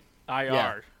 Yep.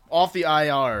 IR. Off the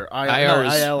IR. IR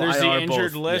is- There's the IR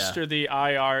injured both. list Yeah. or the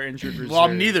IR injured reserve. Well,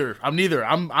 I'm neither. I'm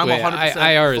 100%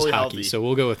 IR is fully hockey, healthy. so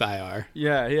we'll go with IR.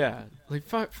 Yeah. Like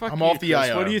fuck. I'm you, off the Chris.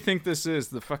 IR. What do you think this is?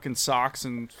 The fucking socks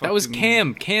and fucking... That was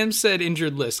Cam. Cam said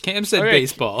injured list. Cam said Okay.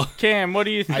 baseball. Cam, what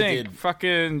do you think? did.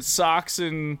 Fucking socks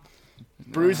and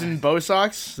Bruise and Bow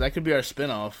Socks? That could be our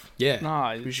spinoff. Yeah.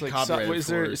 nah. We It's should like copyright it is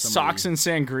for there somebody. socks and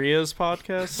sangrias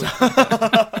podcast?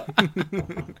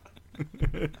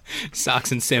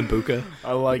 Socks and Sambuca.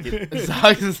 I like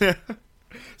it.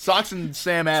 Socks and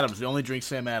Sam Adams. They only drink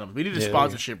Sam Adams. We need a Yeah,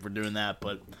 sponsorship for doing that,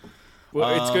 but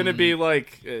Well, it's gonna be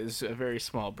like it's a very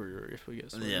small brewery if we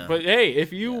get started. Yeah. But hey,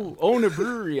 if you own a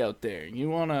brewery out there and you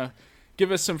wanna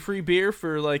give us some free beer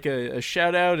for like a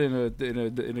shout out in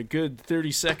a good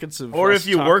 30 seconds of or us if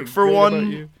you talking work for great about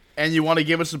one you. and you want to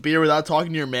give us a beer without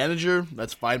talking to your manager,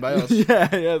 that's fine by us.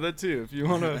 yeah, that too. If you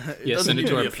wanna Yeah, doesn't send it need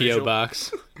to to our be PO official.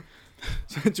 box.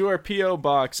 to our PO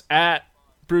box at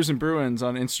Brews and Bruins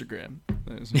on Instagram.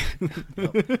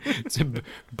 It's a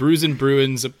Brews and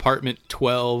Bruins apartment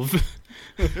 12.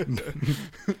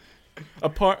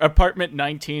 Apartment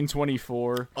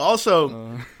 1924. Also,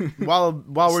 while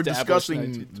we're Established discussing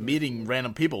 1920. meeting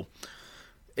random people,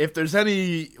 if there's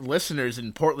any listeners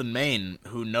in Portland, Maine,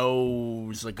 who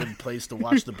knows a good place to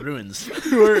watch the Bruins,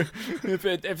 Or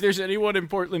if there's anyone in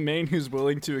Portland, Maine who's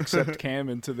willing to accept Cam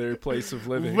into their place of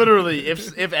living. literally,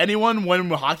 if anyone when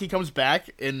hockey comes back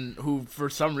and who for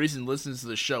some reason listens to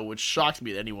the show, which shocks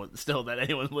me that anyone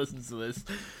listens to this,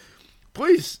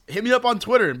 please hit me up on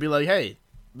Twitter and be like, hey,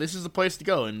 this is the place to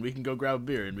go, and we can go grab a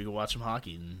beer and we can watch some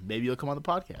hockey, and maybe you'll come on the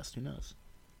podcast. Who knows?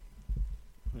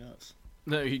 Who knows?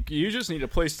 No, you just need a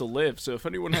place to live. So if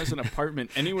anyone has an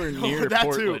apartment anywhere near that too.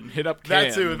 Portland, hit up Cam.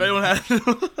 That too. If anyone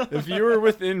has, If you were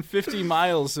within 50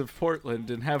 miles of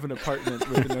Portland and have an apartment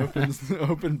with an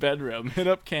open bedroom, hit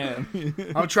up Cam.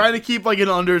 I'm trying to keep like an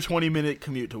under 20-minute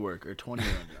commute to work, or 20 or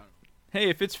under. Hey,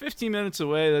 if it's 15 minutes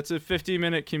away, that's a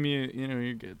 50-minute commute. You know,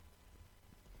 you're good.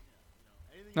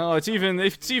 No, it's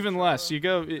even less. You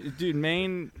go, dude.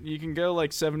 Maine, you can go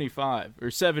like 75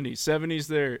 or 70. 70's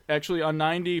there. Actually, on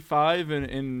 95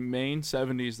 in Maine,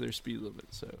 70's their speed limit.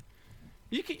 So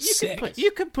you could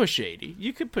push 80.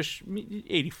 You could push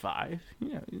 85.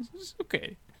 Yeah, it's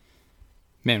okay.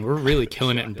 Man, we're really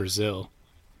killing it in Brazil.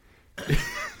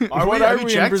 Are What we? are Have you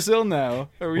we in checked? Brazil now?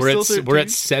 Are we We're still at we're 13? at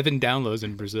 7 downloads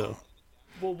in Brazil.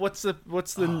 Well, what's the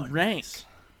rank?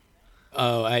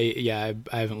 Oh, I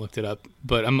haven't looked it up,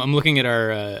 but I'm looking at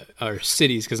our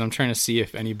cities because I'm trying to see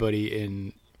if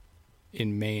anybody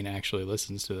in Maine actually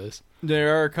listens to this.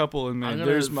 There are a couple in Maine. gonna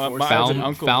There's my force I have an Falmouth.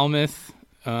 uncle. Falmouth.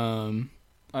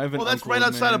 I have an Well, that's uncle right in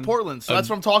outside of Maine. Portland, so that's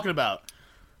what I'm talking about.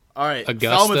 All right,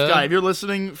 Augusta. Falmouth guy, if you're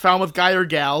listening, Falmouth guy or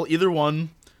gal, either one,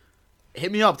 hit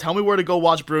me up. Tell me where to go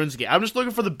watch Bruins game. I'm just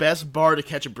looking for the best bar to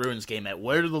catch a Bruins game at.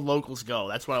 Where do the locals go?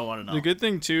 That's what I want to know. The good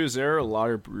thing too is there are a lot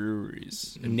of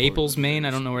breweries. in Naples, Portland. Maine.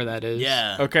 I don't know where that is.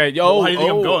 Yeah. Okay. Well, Oh, why do you think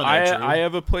I'm going there, Drew? I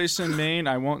have a place in Maine.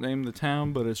 I won't name the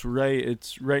town, but it's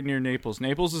right near Naples.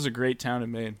 Naples is a great town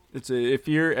in Maine. If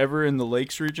you're ever in the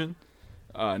Lakes region,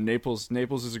 Naples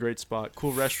is a great spot.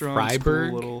 Cool restaurants. Freiburg?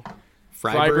 Cool little.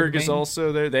 Freiburg is Maine?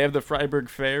 also there. They have the Freiburg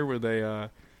Fair where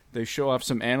they show off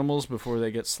some animals before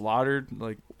they get slaughtered,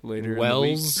 like later.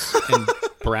 Wells and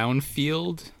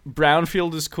Brownfield.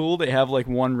 Brownfield is cool. They have like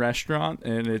one restaurant,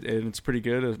 and it's pretty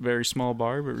good. A very small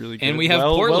bar, but really good. And we have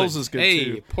Portland. Wells is good hey,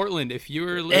 too. Portland, if you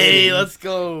were listening. Hey, let's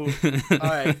go. All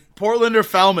right, Portland or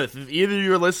Falmouth, if either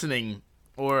you're listening,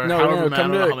 or No, however no, many, I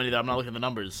come don't know to- how many. I'm not looking at the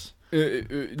numbers. No,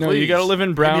 you Please, got to live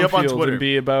in hit me up on Brownfield Twitter. and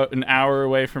be about an hour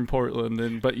away from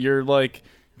Portland, but you're like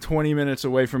 20 minutes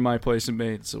away from my place in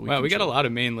Maine. So Wow, can we got a chill. lot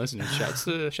of Maine listeners. Shouts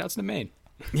to Maine.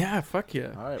 Yeah, fuck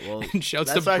yeah. All right, well, And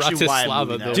shouts that's to actually why I'm Bratislava,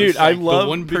 moving though. now. Dude, I the love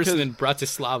one person because- in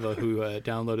Bratislava who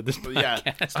downloaded this Yeah.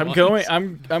 podcast. I'm once.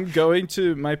 going. I'm going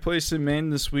to my place in Maine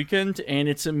this weekend, and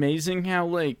it's amazing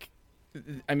how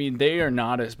I mean, they are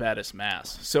not as bad as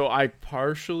Mass. So I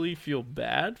partially feel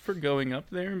bad for going up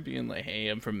there and being like, "Hey,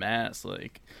 I'm from Mass.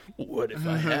 Like, what if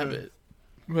I have it?"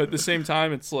 But at the same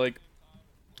time, it's like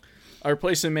our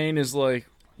place in Maine is like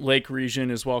Lake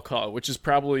Region is Walcott, which is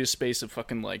probably a space of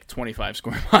fucking like 25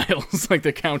 square miles. Like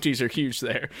the counties are huge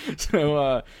there.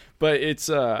 So, but it's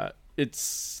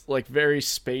like very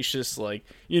spacious. Like,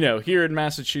 here in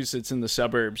Massachusetts in the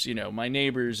suburbs, my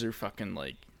neighbors are fucking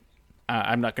like,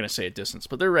 I'm not going to say a distance,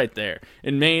 but they're right there.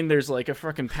 In Maine, there's like a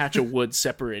fucking patch of wood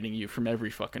separating you from every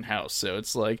fucking house. So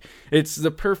it's like, it's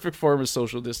the perfect form of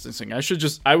social distancing.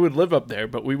 I would live up there,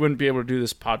 but we wouldn't be able to do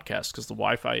this podcast because the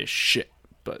Wi-Fi is shit.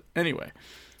 But anyway.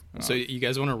 So you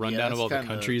guys want a rundown that's of all the kinda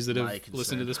countries that have my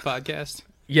listened to concern. this podcast?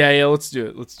 Yeah, let's do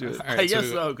it. Let's do it. All right, I guess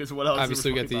so, because what else?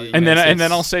 obviously are we got the- talking And then United and then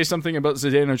States. I'll say something about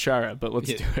Zdeno Chara, but let's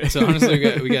do it. So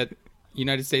honestly, we got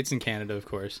United States and Canada, of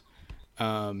course,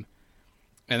 and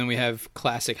then we have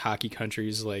classic hockey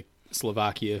countries like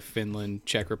Slovakia, Finland,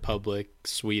 Czech Republic,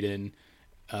 Sweden,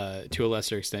 to a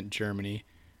lesser extent Germany.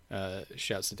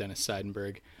 Shouts to Dennis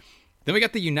Seidenberg. Then we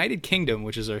got the United Kingdom,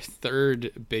 which is our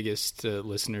third biggest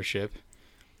listenership.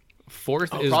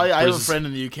 Fourth is probably I have a friend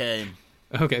in the UK.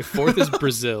 Okay, fourth is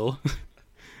Brazil.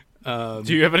 Do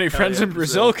you have any friends yeah, in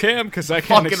Brazil, Cam? Because I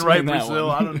can't Fucking right, explain that Brazil.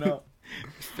 one. I don't know.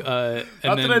 And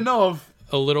Not then that I know of.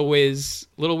 a little ways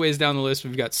down the list,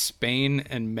 we've got Spain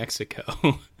and Mexico.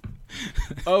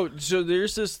 Oh, so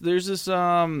there's this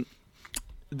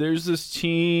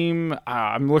team.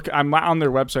 I'm on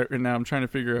their website right now. I'm trying to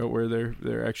figure out where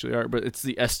they actually are, but it's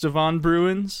the Estevan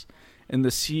Bruins and the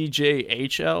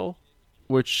CJHL,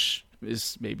 which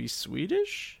is maybe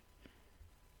Swedish.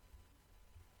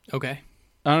 Okay.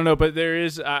 I don't know, but there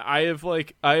is. I have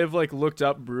looked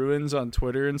up Bruins on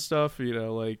Twitter and stuff. You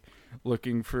know, like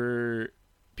looking for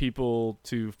people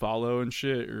to follow and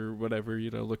shit or whatever.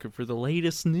 You know, looking for the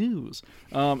latest news.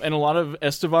 And a lot of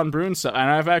Estevan Bruins stuff.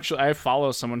 And I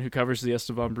follow someone who covers the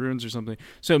Estevan Bruins or something.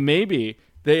 So maybe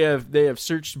they have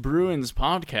searched Bruins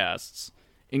podcasts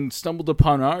and stumbled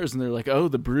upon ours, and they're like, "Oh,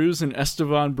 the Brews and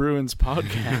Estevan Bruins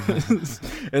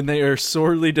podcast," and they are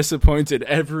sorely disappointed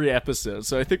every episode.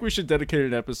 So I think we should dedicate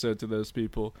an episode to those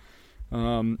people.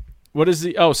 What is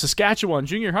Saskatchewan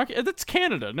Junior Hockey? That's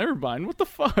Canada. Never mind. What the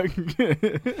fuck?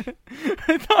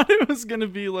 I thought it was gonna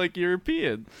be like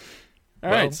European.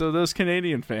 All right, so those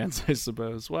Canadian fans, I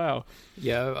suppose. Wow.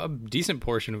 Yeah, a decent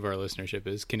portion of our listenership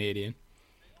is Canadian.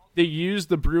 They use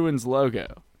the Bruins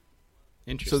logo.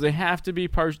 Interesting. So they have to be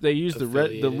part. They use the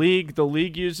Affiliated. league. The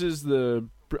league uses the.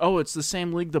 Oh, it's the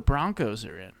same league the Broncos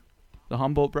are in, the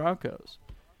Humboldt Broncos.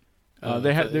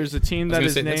 There's a team that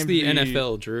is named that's the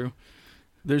NFL, Drew.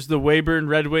 There's the Weyburn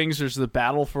Red Wings. There's the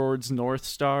Battlefords North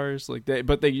Stars.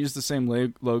 But they use the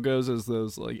same logos as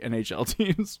those like NHL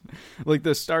teams. Like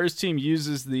the Stars team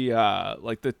uses the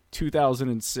the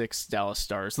 2006 Dallas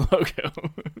Stars logo.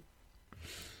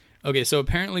 Okay, so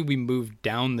apparently we moved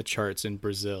down the charts in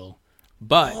Brazil,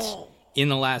 but in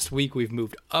the last week we've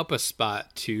moved up a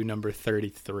spot to number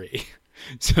 33.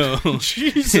 So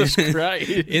Jesus Christ!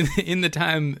 in the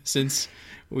time since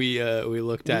we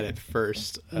looked at it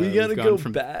first, we gotta we've gone go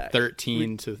from back.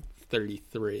 13 to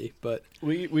 33. But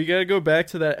We gotta go back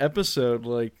to that episode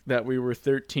like that we were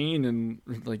 13 and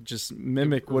like just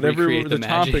mimic whatever Recreate the the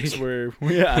magic. topics were.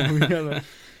 Yeah, we gotta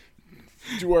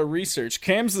do our research.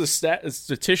 Cam's the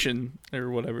statistician or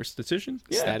whatever. Statistician?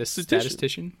 Yeah,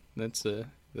 statistician. That's I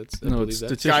No, believe it's that.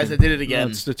 statistician. Guys, I did it again.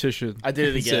 No, it's statistician. I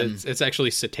did it again. It's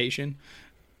actually citation.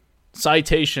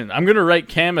 Citation. I'm gonna write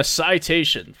Cam a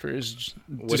citation for his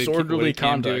What disorderly did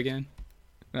Cam do conduct. again?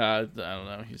 I don't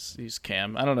know. He's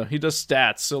Cam. I don't know. He does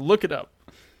stats. So look it up.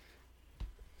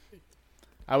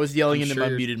 I was yelling I'm into sure my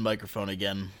you're- muted microphone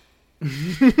again.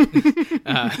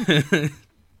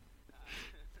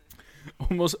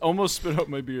 Almost spit out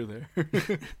my beer there.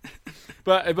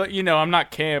 but you know, I'm not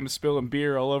Cam spilling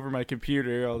beer all over my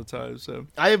computer all the time. So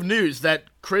I have news that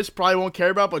Chris probably won't care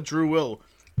about, but Drew will.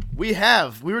 We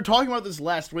were talking about this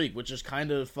last week, which is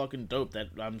kind of fucking dope that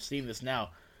I'm seeing this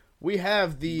now. We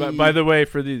have the. But by the way,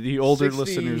 for the older 60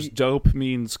 listeners, dope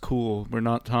means cool. We're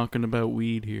not talking about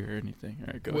weed here or anything.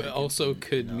 All right, go Well, ahead. also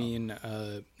could mean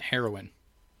heroin.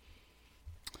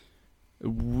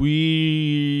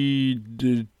 We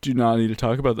do not need to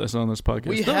talk about this on this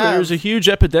podcast. There's a huge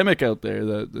epidemic out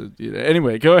there.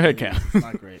 Anyway, go ahead, Cam.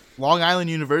 Not great. Long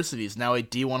Island University is now a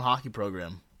D1 hockey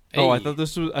program. Oh, I Hey,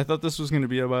 thought this was going to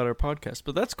be about our podcast,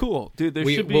 but that's cool, dude. There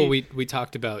should be. we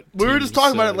talked about. We were just teams,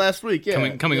 talking about it last week.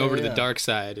 Yeah, coming over to yeah. the dark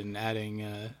side and adding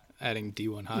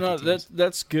D1 hockey No, teams.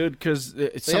 that's good because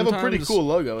They have a pretty cool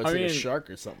logo. It's I like a mean, shark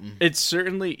or something. It's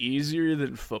certainly easier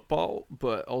than football,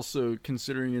 but also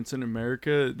considering it's in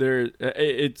America,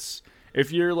 it's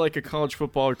if you're like a college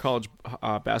football or college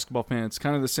basketball fan, it's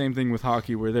kind of the same thing with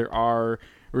hockey, where there are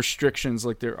restrictions,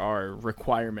 like there are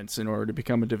requirements in order to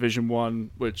become a Division I,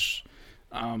 which,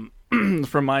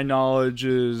 from my knowledge,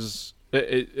 is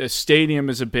a stadium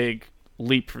is a big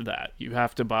leap for that. You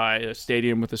have to buy a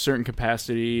stadium with a certain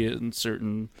capacity and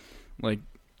certain, like,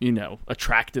 you know,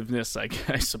 attractiveness, I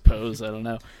suppose. I don't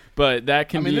know. But that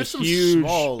can be a there's some huge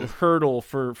small- hurdle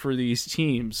for these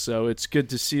teams. So it's good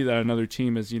to see that another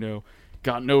team has, you know,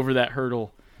 gotten over that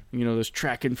hurdle. You know, those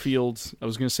track and fields, I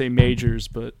was going to say majors,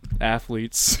 but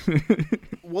athletes.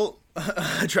 Well,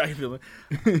 Track and field.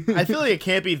 I feel like it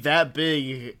can't be that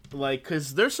big, like,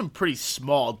 because there's some pretty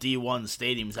small D1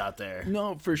 stadiums out there.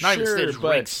 No, for Not even sure. stadiums,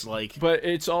 But rinks, like. but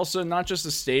it's also not just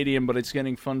a stadium, but it's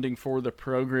getting funding for the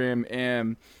program,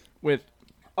 and with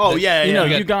Oh yeah, you yeah. know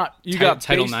yeah. you got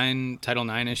Title base- Title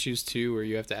IX issues too, where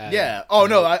you have to add. Yeah. Oh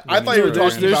no, I thought you were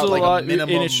There's talking about a like lot, a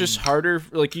minimum. and it's just harder.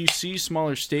 Like you see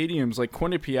smaller stadiums, like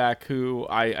Quinnipiac, who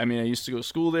I mean, I used to go to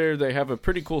school there. They have a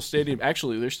pretty cool stadium.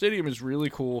 Actually, their stadium is really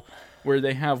cool, where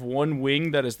they have one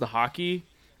wing that is the hockey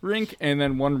rink, and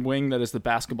then one wing that is the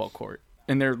basketball court,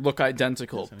 and they look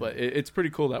identical. But it's pretty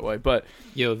cool that way. But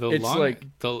Yo, it's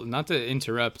not to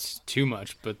interrupt too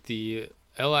much, but the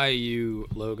LIU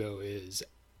logo is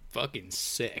fucking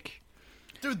sick.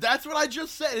 Dude, that's what I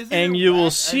just said. Isn't and it you will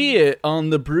whack? see it on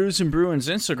the Brews and Bruins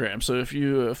Instagram. So if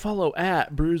you follow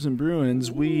at Brews and Bruins,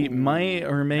 we might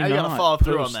or may Now you gotta not follow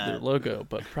through on post that. their logo,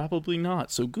 but probably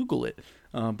not. So Google it,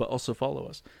 but also follow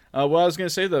us. What I was going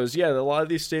to say, though, is, yeah, a lot of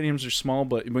these stadiums are small,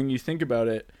 but when you think about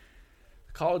it,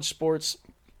 college sports,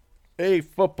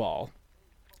 football,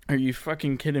 are you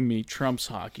fucking kidding me, trumps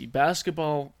hockey.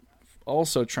 Basketball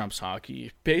also trumps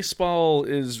hockey. Baseball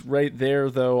is right there,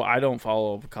 though. I don't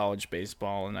follow college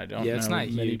baseball, and I don't Yeah, it's know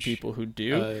not many huge. people who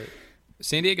do.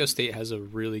 San Diego State has a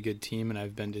really good team, and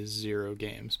I've been to 0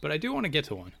 games, but I do want to get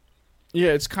to one. Yeah,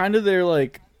 it's kind of their,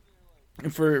 like,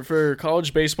 for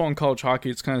college baseball and college hockey,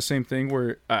 it's kind of the same thing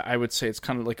where I would say it's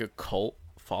kind of like a cult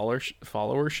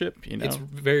followership, you know? It's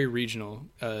very regional.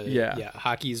 Yeah.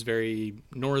 Hockey's very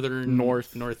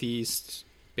northeast.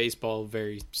 Baseball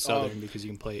very southern because you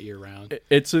can play it year round.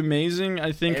 It's amazing,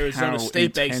 I think, Arizona how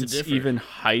State begs to intense differ. even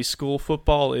high school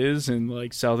football is in,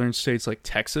 like, southern states like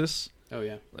Texas. Oh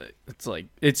yeah, It's like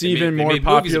it's They even made more movies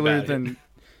popular about it. than they've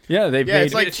Yeah, made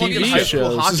it's like TV fucking high school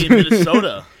shows. hockey in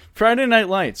Minnesota. Friday Night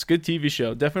Lights, good TV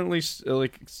show. Definitely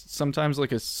like sometimes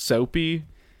like a soapy,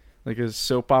 like a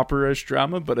soap opera-ish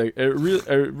drama, but a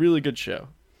really good show.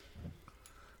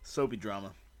 Soapy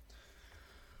drama.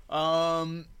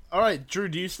 All right, Drew.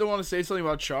 Do you still want to say something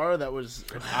about Chara? That was.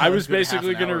 I was a good half basically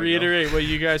an going to hour ago. reiterate what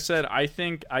you guys said. I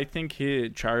think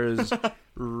Chara's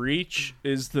reach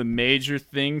is the major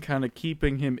thing, kind of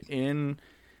keeping him in.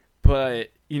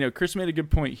 But you know, Chris made a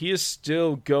good point. He is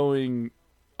still going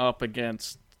up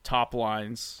against top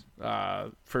lines,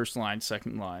 first line,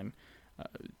 second line,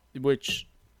 which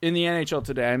in the NHL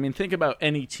today, I mean, think about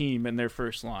any team in their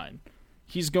first line.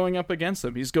 He's going up against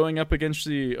them. He's going up against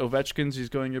the Ovechkins. He's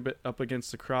going up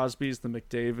against the Crosbys, the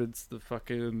McDavids, the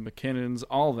fucking McKinnons,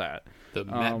 all that. the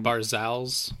Matt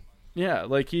Barzals. Yeah,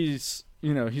 like he's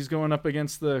going up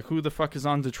against who the fuck is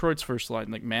on Detroit's first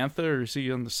line? Like Mantha, or is he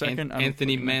on the second? I don't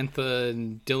Anthony fucking know. Mantha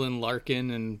and Dylan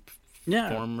Larkin and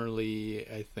Yeah. formerly,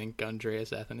 I think,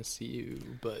 Andreas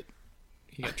Athanasiou, but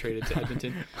he got traded to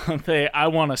Edmonton. I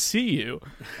want to see you,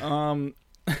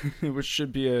 which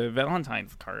should be a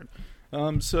Valentine's card.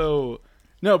 So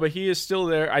no, but he is still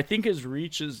there. I think his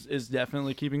reach is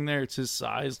definitely keeping there. It's his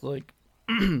size. Like,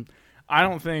 I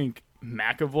don't think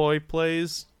McAvoy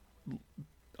plays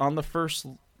on the first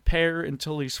pair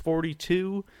until he's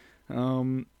 42.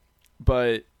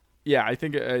 But yeah, I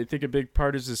think a big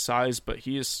part is his size, but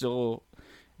he is still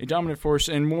a dominant force,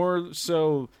 and more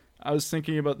so. I was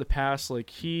thinking about the past.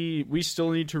 Like we still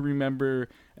need to remember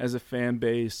as a fan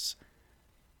base.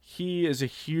 He is a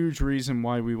huge reason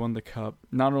why we won the cup.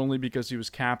 Not only because he was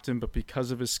captain, but because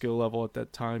of his skill level at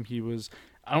that time. He was.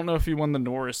 I don't know if he won the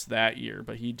Norris that year,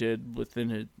 but he did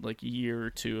within a year or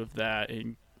two of that.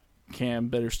 And Cam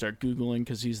better start Googling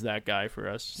because he's that guy for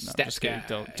us. No, Stats just kidding.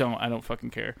 guy. Don't. I don't fucking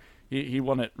care. He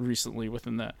won it recently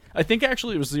within that. I think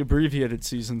actually it was the abbreviated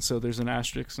season, so there's an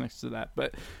asterisk next to that.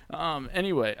 But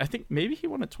anyway, I think maybe he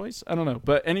won it twice. I don't know.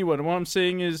 But anyway, what I'm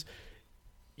saying is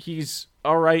he's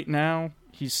all right now.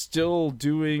 He's still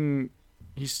playing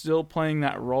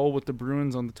that role with the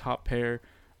Bruins on the top pair,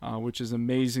 which is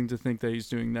amazing to think that he's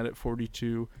doing that at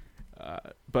 42.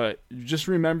 But just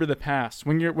remember the past.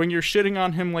 When you're shitting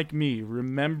on him like me,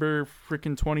 remember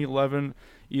freaking 2011,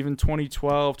 even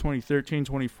 2012, 2013,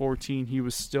 2014. He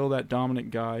was still that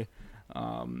dominant guy.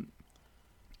 And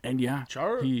yeah,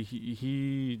 Chara?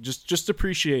 he just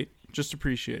appreciate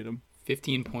him.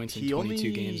 15 points in He 22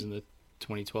 only- games in the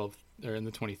 2012 or in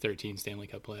the 2013 Stanley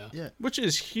Cup playoff. Yeah. Which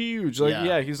is huge. Like, Yeah,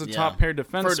 yeah, he's a yeah. top pair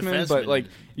defenseman, but like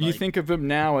you like- think of him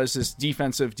now as this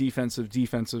defensive,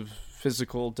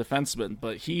 physical defenseman.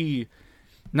 But he,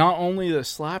 not only the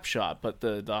slap shot, but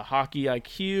the hockey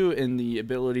IQ and the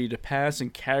ability to pass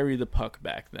and carry the puck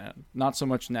back then. Not so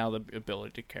much now the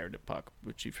ability to carry the puck,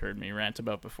 which you've heard me rant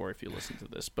about before if you listen to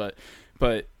this. But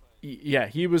yeah,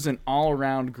 he was an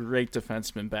all-around great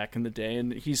defenseman back in the day,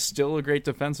 and he's still a great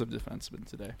defenseman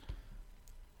today.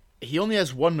 He only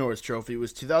has one Norris Trophy. It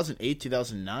was 2008,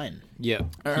 2009. Yep.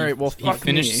 All right, well, he fuck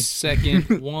finished me.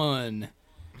 second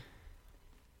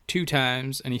 2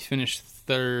 times, and he finished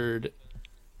third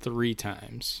 3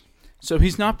 times. So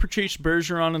he's not Patrice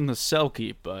Bergeron in the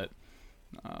Selkie, but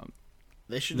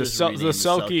They should the just rename the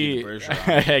Selkie. Selkie to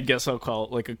Bergeron. I guess I'll call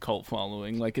it like a cult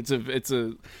following. Like it's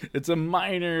a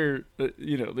minor.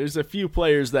 There's a few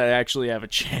players that actually have a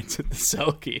chance at the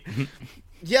Selkie.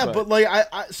 Yeah, But- but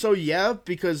like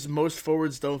because most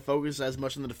forwards don't focus as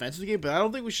much on the defensive game, but I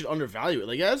don't think we should undervalue it.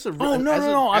 Like as a Oh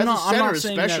no! I'm not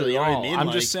saying that especially, at you know all. what I mean? I'm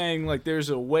like, just saying like there's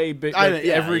a way big. I Like, know-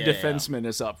 yeah, every yeah, yeah. defenseman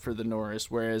is up for the Norris,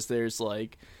 whereas there's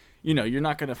like, you're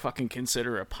not gonna fucking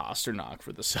consider a Pasternak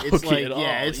for the Selkie it's like at all.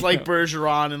 it's like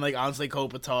Bergeron and like Anze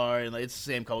Kopitar and like it's the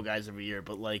same couple guys every year,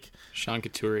 but like Sean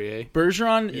Couturier.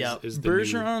 Bergeron. Yeah. is the new-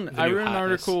 Bergeron. the I new wrote an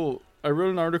hotness. article. I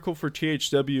wrote an article for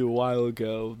THW a while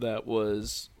ago that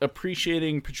was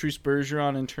appreciating Patrice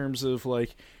Bergeron in terms of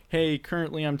like, hey,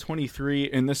 currently I'm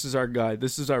 23 and this is our guy.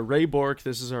 This is our Ray Bourque.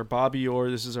 This is our Bobby Orr.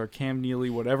 This is our Cam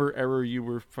Neely. Whatever era you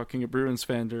were fucking a Bruins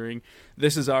fan during,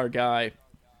 this is our guy.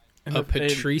 And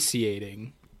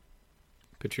Patriciating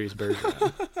Patrice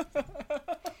Bergeron.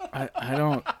 I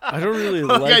don't really Oh,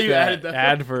 like yeah, you added that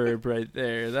that. adverb right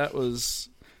there. That was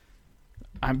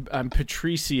I'm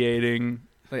patriciating.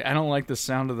 Like I don't like the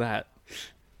sound of that.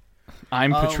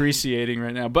 I'm patriciating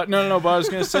right now. But no. But I was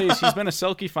gonna say is he's been a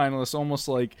Selkie finalist almost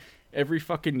like every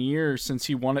fucking year since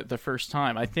he won it the first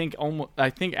time. I think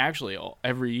actually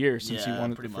every year since he Yeah,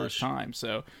 won it the pretty first much. time.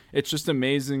 So it's just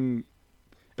amazing.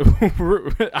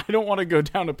 I don't want to go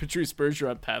down a Patrice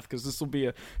Bergeron path because this will be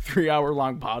a 3-hour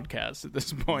long podcast at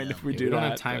this point if we do we don't that.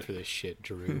 have time but- for this shit,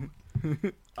 Drew.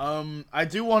 I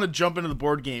do want to jump into the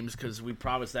board games because we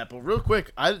promised that, but real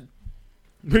quick,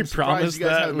 We surprised promised you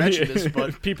guys that. haven't mentioned this,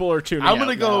 but people are tuning I'm out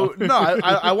gonna go. now. No,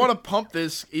 I want to pump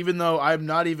this, even though I'm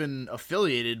not even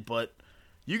affiliated. But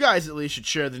you guys at least should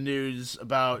share the news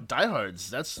about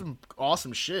Diehards. That's some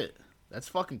awesome shit. That's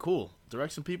fucking cool.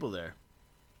 Direct some people there.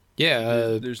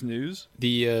 Yeah, There's news.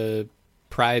 the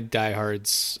Pride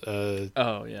Diehards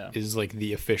Oh yeah. is like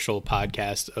the official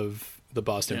podcast of the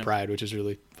Boston Yeah. Pride, which is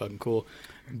really fucking cool.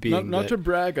 Not to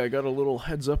brag, I got a little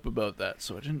heads up about that,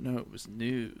 so I didn't know it was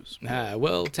news.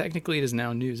 well, technically it is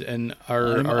now news, and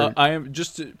our I am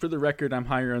for the record, I'm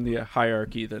higher on the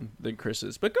hierarchy than Chris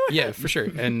is. But go ahead. yeah, for sure.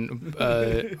 And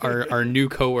our new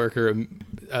coworker,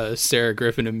 Sarah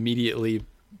Griffin, immediately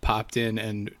popped in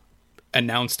and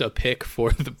announced a pick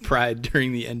for the Pride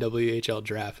during the NWHL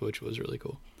draft, which was really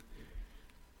cool.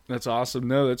 That's awesome.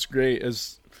 No, that's great.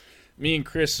 As me and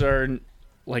Chris are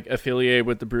like affiliated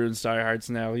with the Bruins Diehards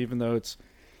now, even though it's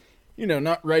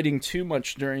not writing too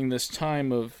much during this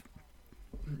time of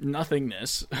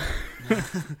nothingness.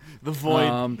 The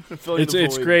void. Filling It's the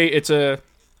it's void. great. It's the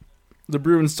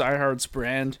Bruins Diehards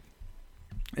brand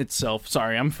itself.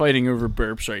 Sorry, I'm fighting over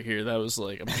burps right here. That was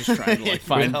like I'm just trying to like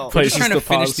find Well, We're places just trying to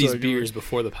finish pause these so I can- beers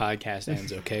before the podcast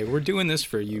ends, okay? We're doing this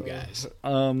for you guys.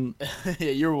 Um.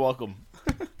 Yeah, you're welcome.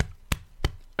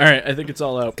 All right, I think it's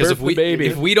all out. Because Burp the baby.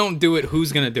 if we don't do it,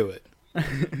 who's gonna do it?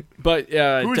 But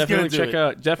yeah, Who's definitely gonna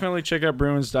do check out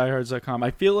BruinsDiehards.com.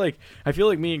 I feel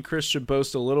like me and Chris should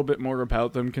boast a little bit more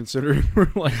about them, considering we're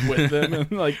like with them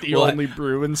and like the Well, only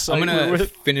Bruins site I'm we're gonna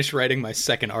with. finish writing my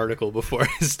second article before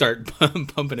I start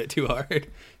pumping it too hard.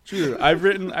 True, I've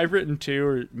written 2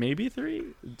 or maybe 3.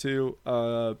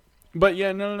 But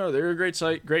yeah, no, they're a great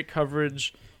site, great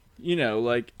coverage.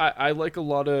 Like I like a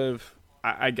lot of.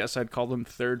 I guess I'd call them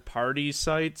third-party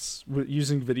sites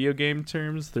using video game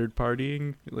terms,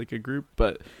 third-partying like a group.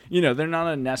 But, they're not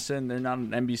on NESN, they're not on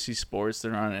NBC Sports,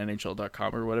 they're not on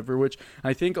NHL.com or whatever, which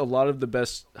I think a lot of the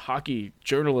best hockey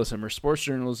journalism or sports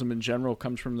journalism in general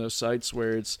comes from those sites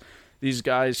where it's these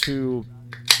guys who,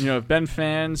 have been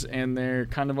fans and they're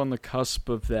kind of on the cusp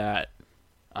of that.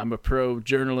 I'm a pro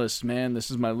journalist, man. This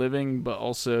is my living, but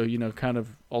also, kind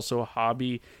of also a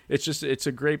hobby. It's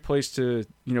a great place to,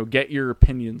 get your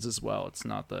opinions as well. It's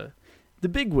not the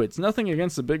bigwigs. Nothing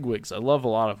against the bigwigs. I love a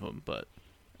lot of them, but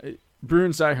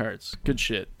Bruins Diehards, good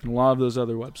shit. And a lot of those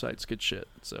other websites, good shit.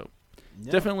 So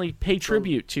Yeah. definitely pay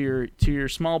tribute to your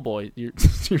small boy, your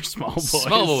small boys.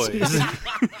 Small boys.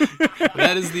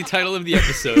 That is the title of the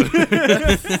episode.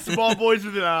 Small boys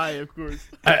with an eye, of course.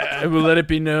 I will let it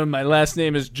be known my last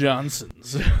name is Johnson.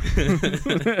 So,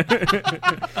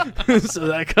 so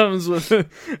that comes with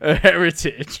a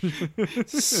heritage.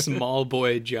 Small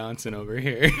boy Johnson over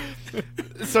here.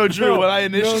 So Drew, when I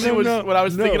initially when I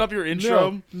was no, thinking up your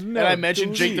intro no, and I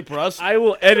mentioned Jake delete. DeBrusque, I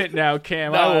will edit now,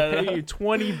 Cam. I will No. pay you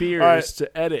 20 beers All right.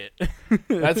 to edit.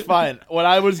 that's fine. When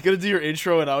I was gonna do your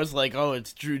intro and I was like, "Oh,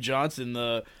 it's Drew Johnson,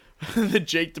 the the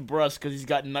Jake DeBrusque because he's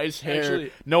got nice hair.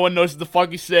 Actually- no one knows what the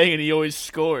fuck he's saying, and he always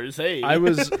scores. Hey, I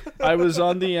was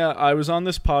on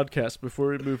this podcast before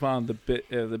we move on,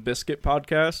 the Biscuit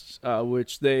podcast,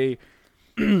 which they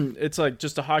it's like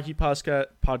just a hockey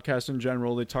podcast in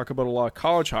general. They talk about a lot of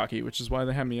college hockey, which is why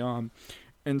they had me on.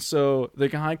 And so the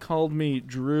guy called me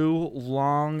Drew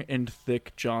Long and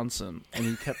Thick Johnson, and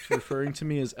he kept referring to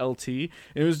me as LT. And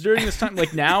it was during this time,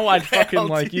 like now I'd fucking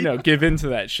like, give into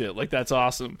that shit. Like that's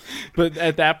awesome. But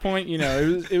at that point,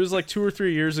 it was like 2 or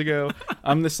 3 years ago.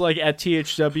 I'm this like at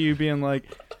THW being like,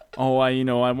 oh, I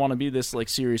want to be this like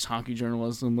serious hockey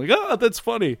journalist. I'm like, oh, that's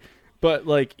funny. But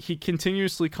like he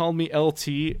continuously called me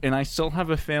LT, and I still have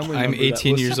a family. I'm member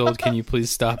 18 years old. Can you please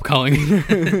stop calling me?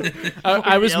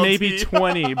 I was LT. maybe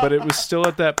 20, but it was still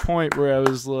at that point where I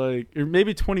was like, or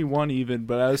maybe 21 even,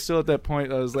 but I was still at that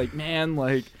point. I was like, man,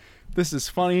 like this is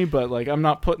funny, but like I'm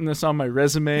not putting this on my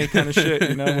resume, kind of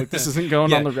shit. Like this isn't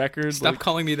going on the record. Stop like,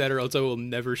 calling me that, or else I will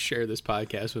never share this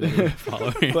podcast with any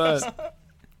followers.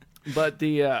 But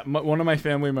the one of my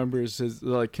family members is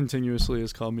like continuously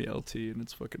has called me LT, and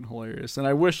it's fucking hilarious. And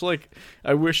I wish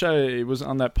I was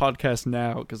on that podcast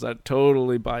now because I'd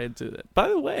totally buy into it. By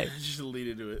the way, just lead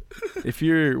into it. if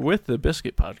you're with the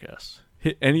Biscuit podcast,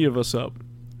 hit any of us up,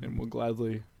 and we'll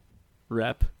gladly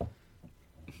rep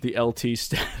the LT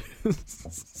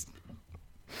status.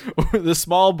 Or the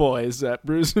small boys at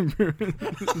Brews and Bruins.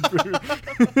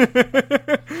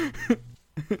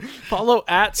 Follow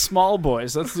at Small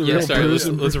Boys. That's the real sorry. Brews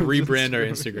Let's and Bruins rebrand our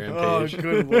Instagram. Instagram page. Oh,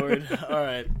 good lord! All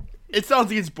right, it sounds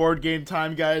like it's board game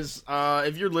time, guys.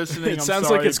 If you're listening, It sounds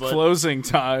sorry, like it's but closing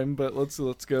time, but let's go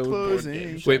with board Closing.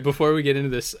 games. Wait, before we get into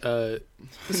this,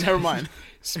 Never mind.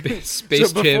 Space So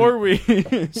Jam. before we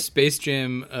Space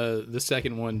Jam, the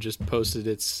second one, just posted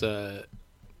its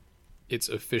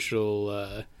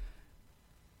official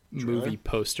movie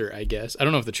poster. I guess I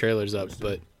don't know if the trailer's up,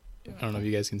 but I don't know if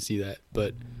you guys can see that.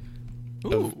 But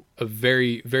a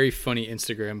very, very funny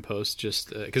Instagram post,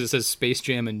 just because it says Space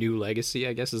Jam: A New Legacy,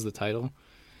 I guess is the title,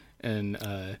 and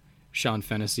Sean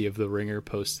Fennessy of The Ringer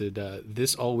posted,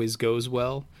 "This always goes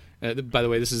well." By the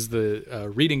way, this is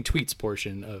the reading tweets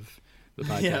portion of the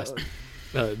podcast.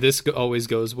 This always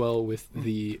goes well with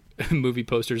the movie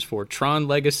posters for Tron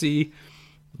Legacy,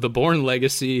 The Bourne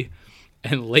Legacy,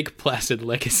 and Lake Placid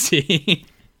Legacy.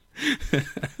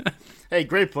 Hey,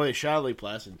 great play, shout out Lake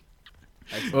Placid.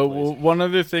 well, one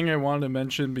other thing I wanted to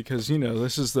mention, because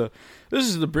this is the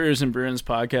Beers and Bruins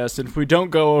podcast, and if we don't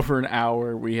go over an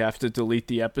hour, we have to delete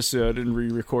the episode and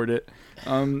re-record it.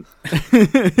 Well,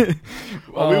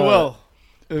 we will.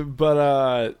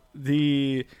 But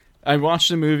I watched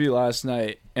the movie last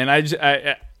night, and I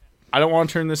don't want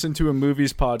to turn this into a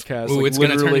movies podcast. Ooh, like, it's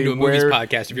going to turn into a movies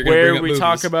podcast if you're going to bring up we movies.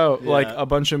 talk about like Yeah. a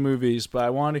bunch of movies. But I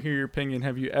want to hear your opinion.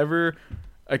 Have you ever?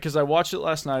 Because I watched it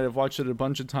last night. I've watched it a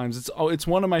bunch of times. It's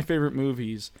one of my favorite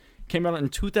movies. Came out in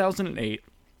 2008.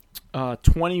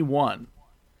 21.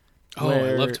 Oh,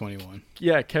 I love 21.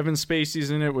 Yeah, Kevin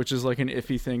Spacey's in it, which is like an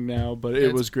iffy thing now, but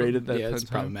it was great at that time. Yeah, it's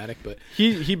problematic, but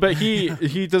He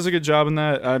does a good job in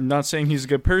that. I'm not saying he's a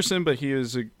good person, but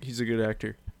he's a good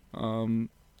actor.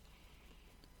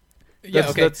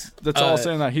 That's all I'll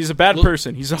say on that. He's a bad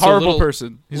person. He's a horrible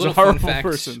person. He's a horrible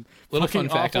person. Little Fucking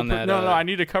fun fact awful on that. No, I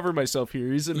need to cover myself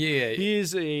here. He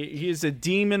is a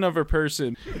demon of a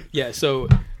person. Yeah, so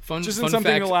fun Just fun something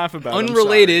fact, to laugh about.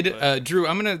 unrelated. I'm sorry, Drew,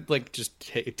 I'm gonna just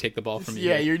take the ball from you.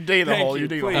 Yeah, you're digging a Thank hole. you. You're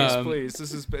digging a hole. Please.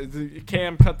 This is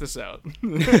Cam. Cut this out.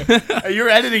 You're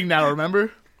editing now.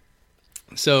 Remember?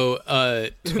 So,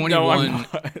 21, No, I'm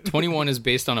not. 21 is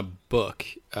based on a book,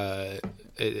 a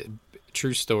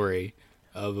true story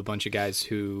of a bunch of guys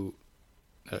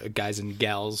guys and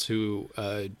gals who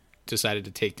decided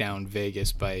to take down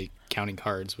Vegas by counting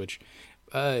cards, which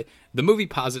the movie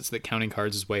posits that counting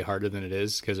cards is way harder than it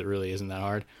is, because it really isn't that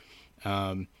hard.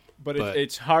 But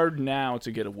it's hard now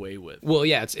to get away with. Well,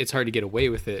 yeah, it's hard to get away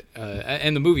with it,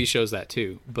 and the movie shows that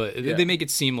too. But they make it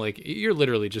seem like you're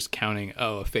literally just counting.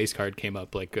 Oh, a face card came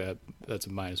up, like that's a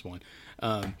 -1.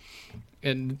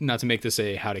 And not to make this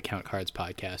a how to count cards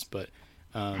podcast, but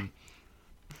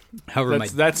however,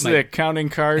 That's the counting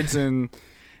cards and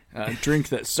drink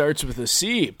that starts with a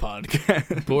C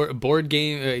podcast. board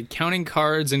game counting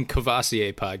cards and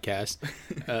Cavassier podcast.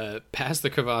 Pass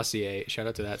the Cavassier. Shout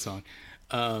out to that song.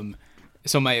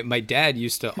 So my dad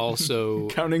used to also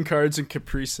Counting cards and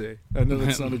Caprice. I know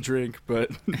that's not a drink,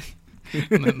 but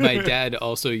my dad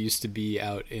also used to be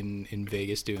out in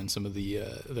Vegas doing some of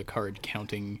the card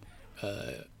counting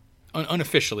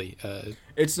unofficially.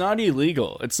 it's not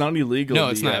illegal. It's not illegal. No,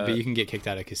 it's not. But you can get kicked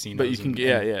out of casinos. But you can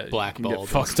and blackballed. and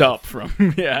Fucked stuff. up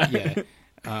from Yeah.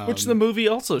 Which the movie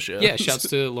also shows. Yeah, shouts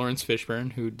to Lawrence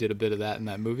Fishburne, who did a bit of that in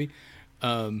that movie.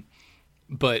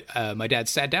 But my dad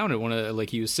sat down at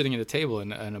he was sitting at a table,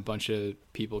 and a bunch of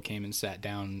people came and sat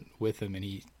down with him, and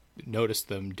he noticed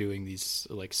them doing these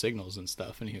like signals and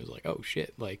stuff, and he was like, "Oh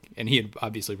shit!" Like, and he had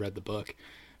obviously read the book,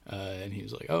 and he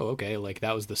was like, "Oh, okay." Like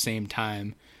that was the same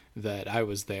time that I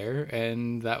was there,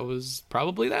 and that was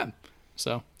probably them.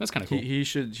 So that's kind of cool. He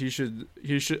should.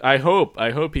 I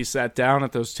hope he sat down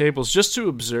at those tables just to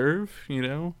observe.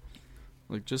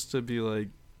 Like just to be like,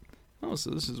 oh, so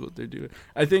this is what they're doing.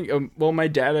 I think. My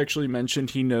dad actually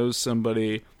mentioned he knows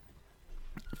somebody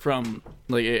from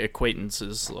like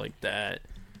acquaintances like that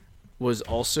was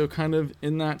also kind of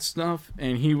in that stuff,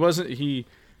 and he wasn't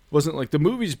like the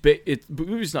movie's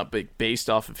movie's not based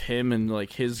off of him and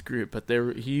like his group, but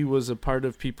he was a part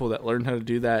of people that learned how to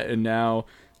do that, and now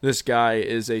this guy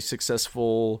is a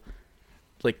successful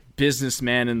like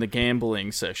businessman in the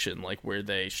gambling section, like where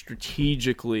they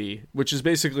strategically, which is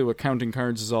basically what Counting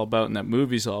Cards is all about and that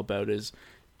movie's all about, is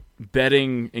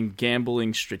betting and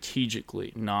gambling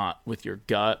strategically, not with your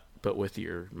gut but with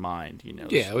your mind.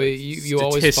 Yeah, you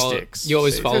always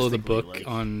follow the book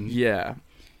on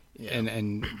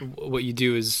and what you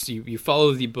do is you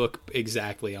follow the book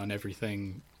exactly on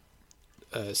everything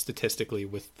statistically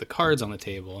with the cards on the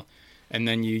table, and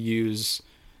then you use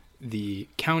the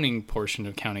counting portion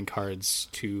of Counting Cards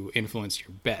to influence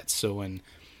your bets. So when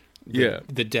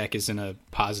the deck is in a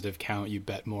positive count, you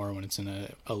bet more. When it's in a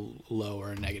low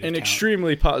or a negative count,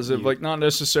 extremely positive, like not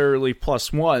necessarily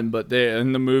 +1, but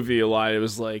in the movie a lot it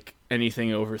was like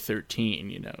anything over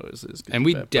 13, is and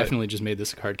we definitely just made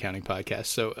this a card counting podcast.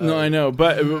 So no, I know,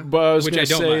 but I was going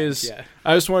to say is, yeah.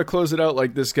 I just want to close it out.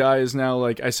 Like this guy is now,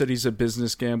 like I said, he's a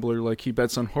business gambler. Like he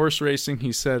bets on horse racing.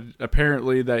 He said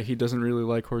apparently that he doesn't really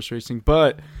like horse racing,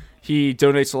 but he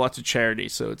donates a lot to charity,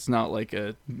 so it's not like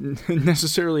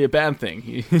necessarily a bad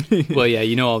thing. Well,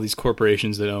 yeah, all these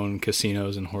corporations that own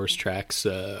casinos and horse tracks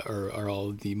are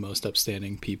all the most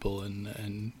upstanding people,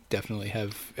 and definitely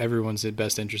have everyone's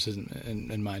best interests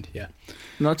in mind. Yeah.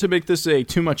 Not to make this a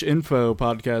too much info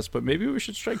podcast, but maybe we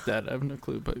should strike that. I have no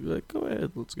clue, but go ahead,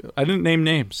 let's go. I didn't name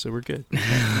names, so we're good.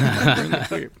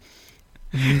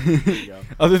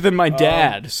 Other than my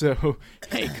dad, so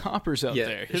hey, coppers out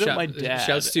there, hit up my dad.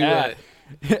 Shouts to at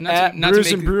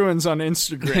Brews and Bruins on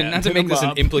Instagram. Not to make this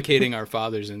an implicating our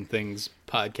fathers and things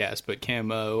podcast, but Cam,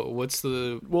 what's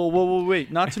the? Well,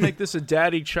 wait. Not to make this a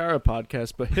Daddy Chara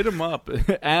podcast, but hit him up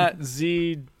at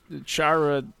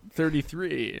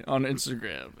zchara33 on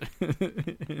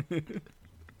Instagram.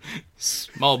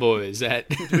 Small boys at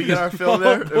Did we get our fill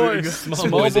there? Small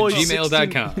boys at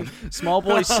gmail.com.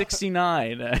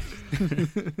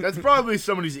 Smallboy69. That's probably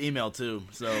somebody's email too,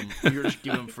 so you're just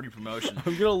giving them free promotion.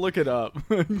 I'm gonna look it up.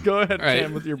 Go ahead, right.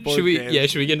 Cam, with your board games. Yeah,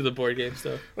 should we get into the board game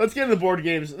stuff? Let's get into the board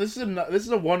games. This is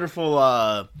a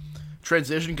wonderful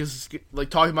transition, because like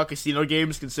talking about casino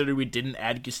games, considering we didn't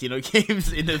add casino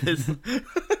games into this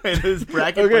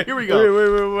bracket. Okay, but here we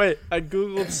go. Wait. I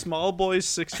googled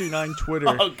smallboys69 Twitter.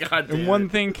 Oh god damn and one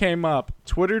thing came up.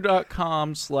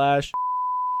 Twitter.com/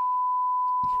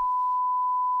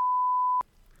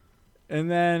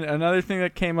 and then another thing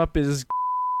that came up is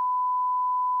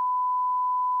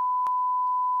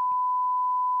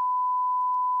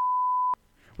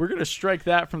we're going to strike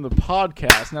that from the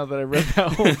podcast now that I read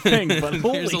that whole thing. But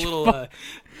there's a little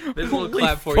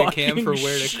clap for you, Cam, for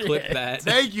where to clip that.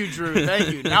 Thank you, Drew.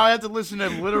 Thank you. Now I have to listen to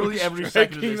literally every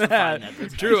second of this to find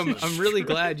that. Drew, I'm really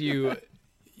glad you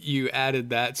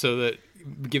added that, so that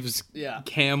gives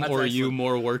Cam or you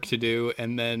more work to do,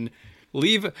 and then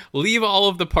leave all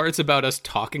of the parts about us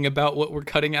talking about what we're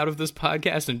cutting out of this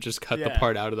podcast and just cut the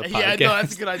part out of the podcast. Yeah, no,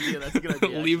 that's a good idea.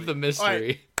 Leave the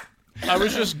mystery. I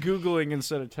was just Googling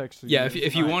instead of texting. Yeah,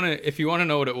 if you want to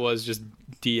know what it was, just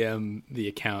DM the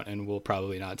account and we'll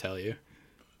probably not tell you.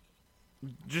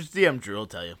 Just DM Drew, I'll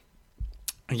tell you.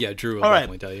 Yeah, Drew will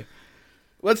definitely tell you.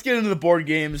 Let's get into the board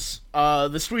games.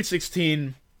 The Sweet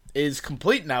 16 is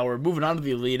complete now. We're moving on to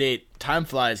the Elite 8. Time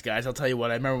flies, guys. I'll tell you what,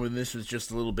 I remember when this was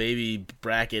just a little baby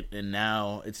bracket, and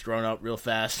now it's grown up real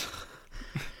fast.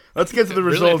 Let's get to the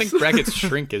results. Really, I think brackets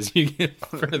shrink as you get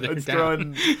further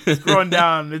down. It's growing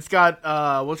down. It's got,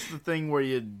 what's the thing where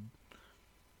you,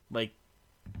 like,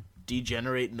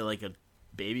 degenerate into, like, a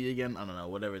baby again? I don't know,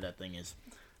 whatever that thing is.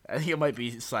 I think it might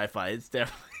be sci-fi. It's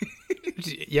definitely...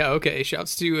 Yeah, okay.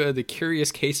 Shouts to The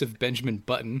Curious Case of Benjamin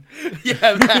Button.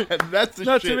 Yeah, that's the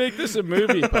Not shit. to make this a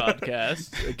movie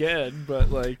podcast, again,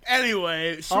 but, like...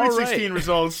 Anyway, Sweet 16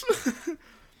 results.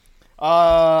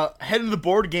 Head of the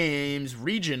board games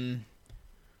region.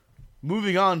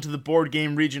 Moving on to the board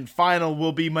game region final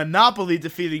will be Monopoly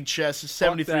defeating chess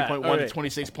 73.1 All right. to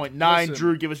 26.9. Listen,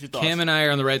 Drew, give us your thoughts. Cam and I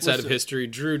are on the right side of Listen. history.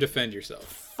 Drew, defend yourself.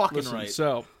 Fucking Listen, right.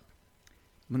 so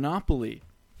Monopoly,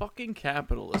 fucking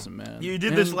capitalism, man. You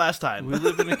did this And last time. We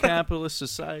live in a capitalist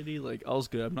society. Like, all's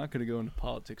good. I'm not going to go into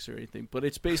politics or anything, but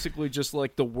it's basically just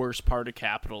like the worst part of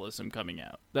capitalism coming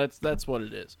out. That's what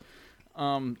it is.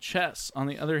 Chess, on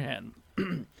the other hand,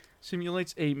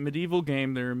 simulates a medieval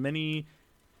game. There are many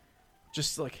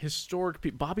just like historic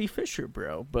people. Bobby Fischer,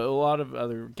 bro, but a lot of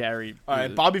other Gary. All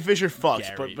right, Bobby Fischer fucks,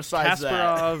 Gary. but besides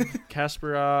that,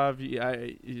 Kasparov,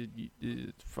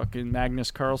 fucking Magnus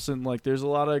Carlsen. Like, there's a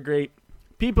lot of great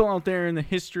people out there in the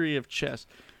history of chess.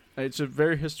 It's a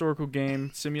very historical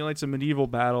game. Simulates a medieval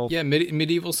battle. Yeah,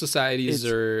 medieval societies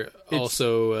It's- are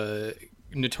also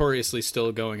notoriously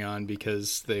still going on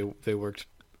because they worked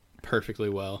perfectly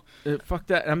well. Fuck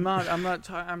that.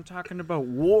 I'm talking about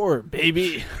war,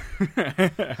 baby.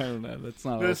 I don't know. That's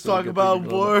not. let's also a talk good about thing to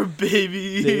go war,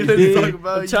 baby. Baby. Let's talk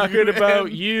about I'm talking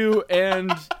about you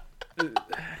and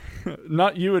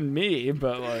not you and me,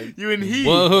 but like you and he.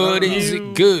 What is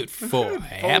you- it good for?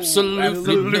 Absolutely,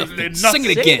 absolutely nothing. nothing. Sing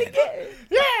it again.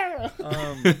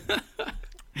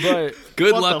 but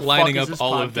Good What luck the lining fuck up is this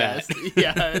all of that. podcast?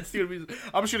 Yeah, it's gonna be.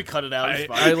 I'm just gonna cut it out. It's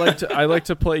fine. I like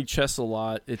to play chess a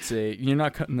lot. You're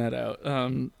not cutting that out.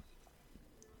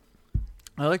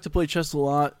 I like to play chess a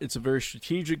lot. It's a very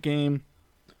strategic game.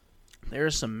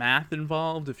 There's some math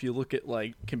involved if you look at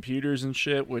like computers and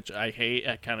shit, which I hate.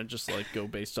 I kind of just like go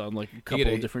based on like a couple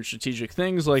get a- of different strategic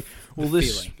things. Like, will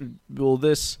feeling.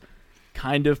 this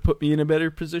kind of put me in a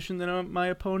better position than my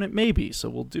opponent? Maybe. So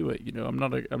we'll do it. You know, I'm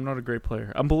not a great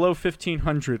player. I'm below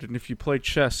 1500, and if you play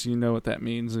chess, you know what that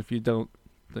means. If you don't,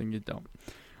 then you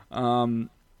don't.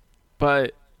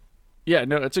 But yeah,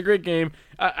 no, it's a great game.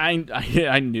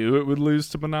 I knew it would lose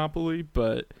to Monopoly,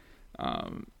 but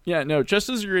yeah, no, chess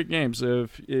is a great game. So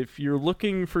if you're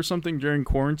looking for something during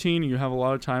quarantine, and you have a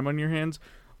lot of time on your hands,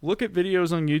 look at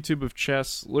videos on YouTube of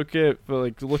chess. Look to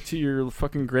your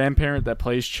fucking grandparent that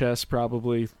plays chess.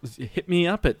 Probably hit me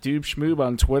up at Doob Schmoob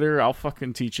on Twitter. I'll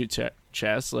fucking teach you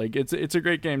chess. Like, it's a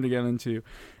great game to get into,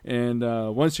 and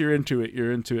once you're into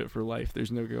it for life.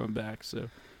 There's no going back. So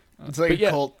It's like but a yeah.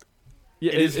 cult.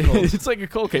 yeah, It is a cult. it's like a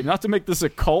cult. Okay, not to make this a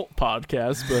cult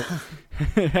podcast, but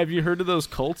have you heard of those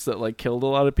cults that like killed a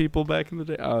lot of people back in the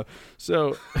day?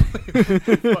 So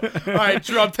All right,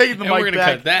 Drew, I'm taking the And we're mic gonna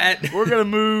back. cut that. We're gonna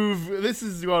move. This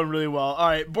is going really well. All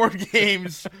right, board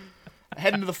games.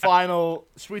 Heading to the final,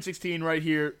 Sweet 16 right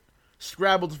here.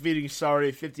 Scrabble defeating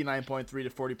Sorry 59.3 to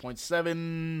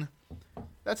 40.7.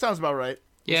 That sounds about right.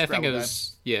 Yeah, I think Scrabble it guy.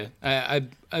 was. Yeah,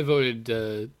 I voted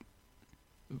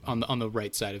on the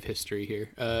right side of history here.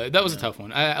 That was a tough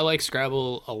one. I like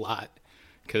Scrabble a lot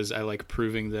because I like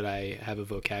proving that I have a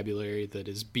vocabulary that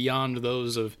is beyond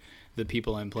those of the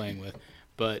people I'm playing with.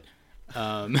 But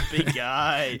Big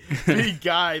guy,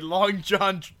 Long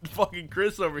John fucking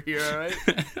Chris over here. All right.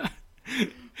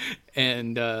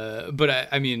 and but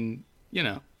I mean, you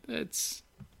know, it's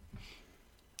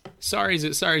Sorry's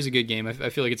a good game. I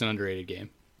feel like it's an underrated game.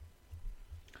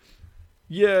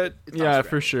 yeah, It's yeah, not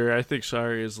for sure. I think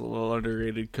Sorry is a little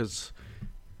underrated because,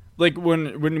 like,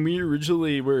 when we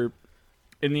originally were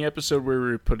in the episode where we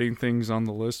were putting things on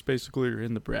the list, basically, or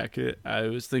in the bracket, I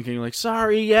was thinking like,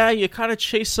 Sorry, yeah, you kind of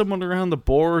chase someone around the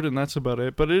board, and that's about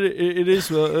it. But it is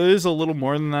a little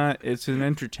more than that. It's an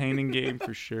entertaining game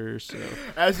for sure. So,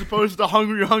 As opposed to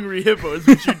Hungry Hippos,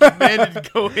 which you demanded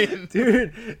to go in.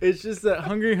 dude, it's just that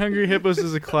Hungry Hippos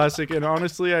is a classic, and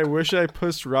honestly, I wish I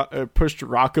pushed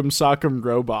Rock'em Sock'em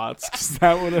Robots, 'cause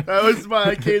that would have. That was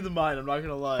my came to mind. I'm not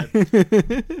gonna lie.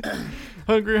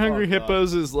 Hungry God.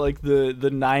 Hippos is like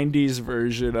the 90s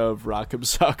version of Rock'em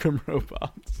Sock'em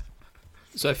Robots.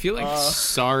 So I feel like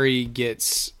Sorry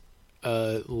gets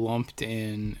lumped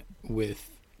in with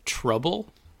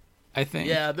Trouble. I think.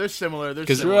 Yeah, they're similar. They're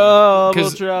 'Cause- similar.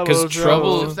 Because Trouble.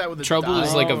 Trouble, Is that with the Trouble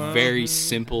is die? like a very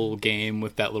simple game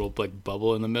with that little like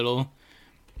bubble in the middle,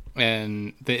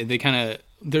 and they kind of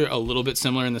they're a little bit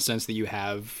similar in the sense that you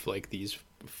have like these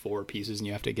 4 pieces and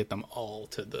you have to get them all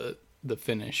to the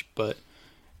finish. But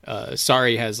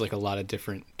Sorry has like a lot of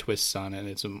different twists on it.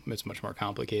 It's much more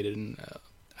complicated and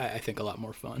I think a lot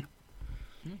more fun.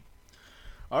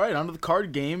 All right, on to the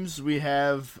card games. We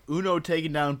have Uno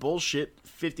taking down Bullshit,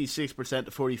 56%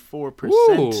 to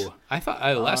 44%. Ooh, I thought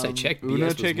last I checked, BS Uno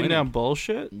was taking winning. down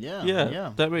bullshit? Yeah, Yeah,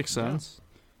 yeah. that makes sense.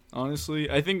 Honestly,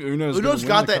 I think Uno's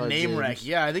got that name rank.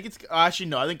 Yeah, I think it's actually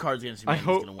no. I think Cards Against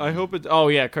Humanity. I hope it. Oh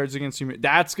yeah, Cards Against Humanity.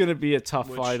 That's gonna be a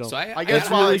tough fight. So I guess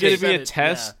that's really gonna be a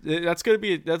test. Yeah. That's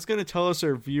gonna tell us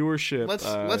our viewership.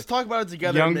 Let's talk about it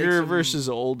together. Younger versus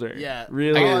older. Yeah,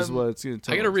 really is what it's gonna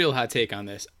tell. I got a real hot take on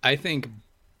this. I think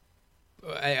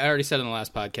I already said in the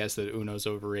last podcast that Uno's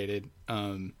overrated.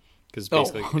 Because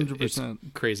basically 100%. It's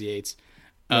crazy eights.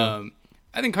 Yeah.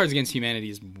 I think Cards Against Humanity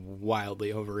is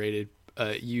wildly overrated.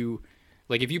 If you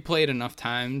play it enough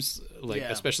times,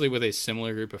 especially with a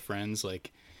similar group of friends, all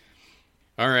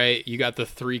right, you got the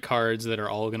 3 cards that are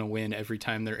all going to win every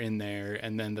time they're in there,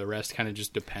 and then the rest kind of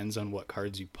just depends on what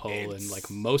cards you pull, and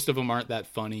most of them aren't that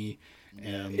funny,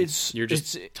 and you're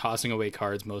just tossing away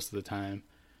cards most of the time.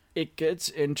 It gets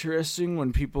interesting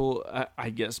when people, I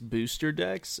guess, booster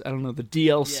decks. I don't know, the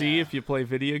DLC if you play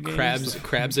video games.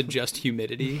 Crabs adjust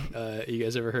humidity. You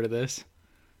guys ever heard of this?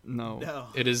 No.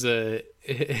 It is an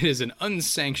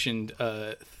unsanctioned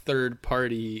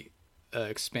third-party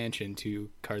expansion to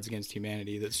Cards Against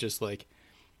Humanity that's just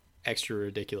extra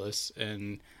ridiculous.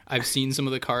 And I've seen some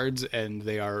of the cards, and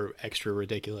they are extra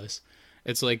ridiculous.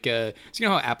 It's so you know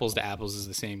how Apples to Apples is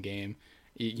the same game.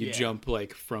 You jump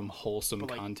from wholesome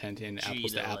content in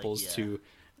Apples to Apples to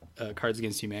Cards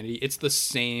Against Humanity. It's the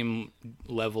same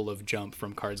level of jump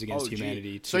from Cards Against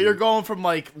Humanity to... So you're going from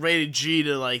rated G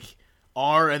to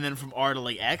R, and then from R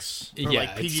to X? Or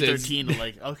PG-13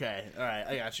 to okay, alright,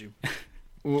 I got you.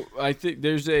 Well, I think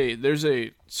there's a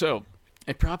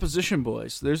Proposition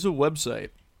Boys, there's a website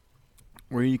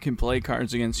where you can play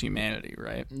Cards Against Humanity,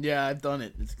 right? Yeah, I've done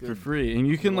it. It's good. For free. And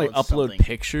you can upload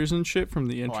pictures and shit from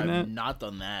the internet. I've not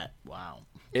done that. Wow.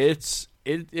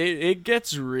 It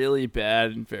gets really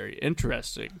bad and very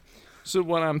interesting. So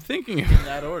what I'm thinking in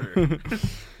that order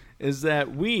is that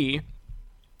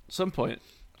some point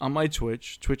on my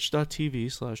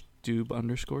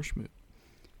twitch.tv/doob_schmoop.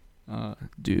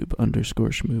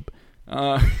 Doob_schmoop.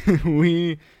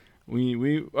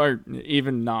 We are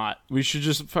even not. We should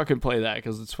just fucking play that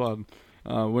because it's fun.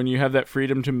 When you have that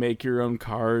freedom to make your own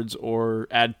cards or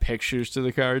add pictures to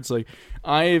the cards,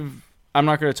 I'm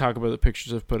not going to talk about the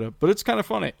pictures I've put up, but it's kind of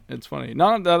funny. It's funny.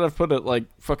 Not that I've put up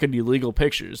fucking illegal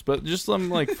pictures, but just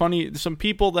some funny. Some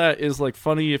people that is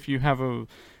funny if you have a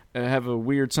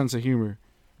weird sense of humor.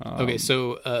 Okay,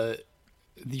 so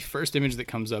the first image that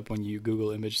comes up when you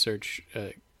Google image search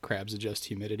crabs adjust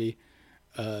humidity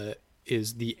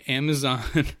is the Amazon.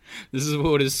 This is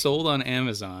what is sold on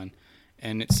Amazon,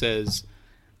 and it says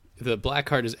the black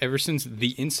card is ever since the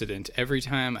incident. Every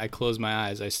time I close my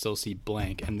eyes, I still see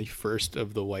blank. And the first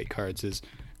of the white cards is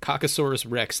Cocosaurus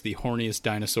Rex, the horniest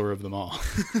dinosaur of them all.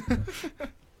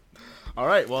 All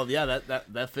right. Well, yeah,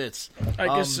 that fits. I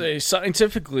guess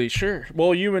scientifically, sure.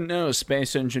 Well, you would know,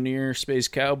 space engineer, space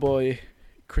cowboy,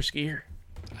 Chris Gear.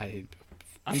 I'm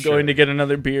going to get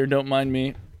another beer. Don't mind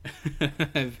me.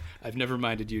 I've never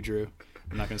minded you, Drew.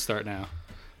 I'm not going to start now.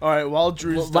 All right. While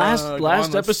Drew's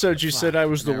last episode, you said I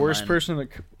was the worst person to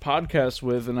podcast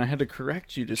with, and I had to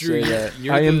correct you to say that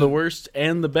I am the worst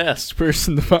and the best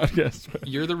person to podcast with.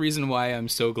 You're the reason why I'm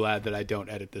so glad that I don't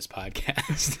edit this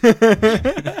podcast.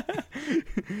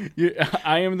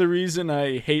 I am the reason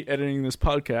I hate editing this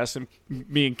podcast, and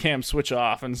me and Cam switch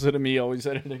off instead of me always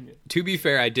editing it. To be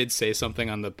fair, I did say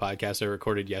something on the podcast I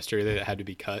recorded yesterday that had to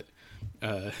be cut.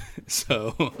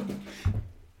 So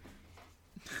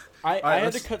I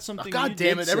had to cut something. Oh, God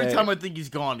damn it! Every time I think he's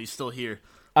gone, he's still here.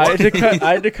 I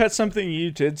had to cut something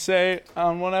you did say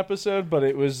on one episode, but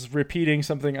it was repeating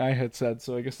something I had said,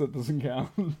 so I guess that doesn't count.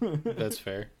 That's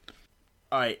fair.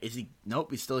 All right, is he?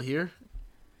 Nope, he's still here.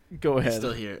 Go ahead. He's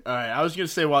still here. All right, I was gonna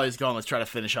say while he's gone, let's try to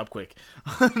finish up quick.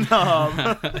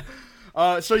 So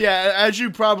yeah, as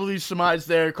you probably surmised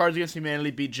there, Cards Against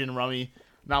Humanity beat Gin Rummy.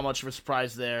 Not much of a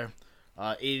surprise there.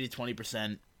 80 to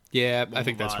 20%. Yeah, I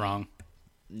think that's wrong.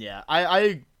 Yeah,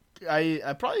 I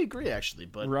probably agree actually,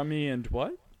 but Rummy and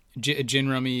what? Gin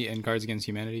Rummy and Cards Against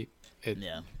Humanity.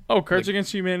 Yeah. Oh, Cards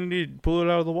Against Humanity blew it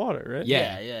out of the water, right?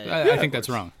 Yeah. I think that's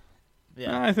wrong.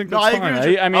 Yeah, I think that's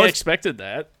fine. I expected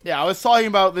that. Yeah, I was talking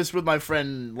about this with my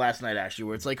friend last night actually,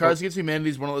 where it's Cards Against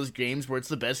Humanity is one of those games where it's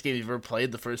the best game you've ever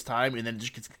played the first time, and then it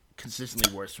just gets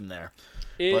consistently worse from there.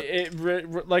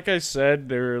 Like I said,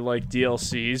 they're like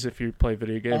DLCs. If you play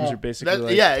video games, they're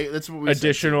basically that's what we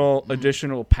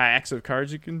additional packs of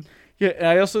cards you can. Yeah,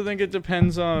 I also think it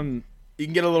depends on. You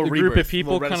can get a little group of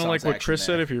people, kind of like what Chris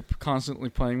said. If you're constantly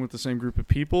playing with the same group of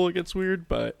people, it gets weird.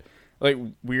 But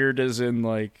weird as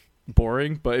in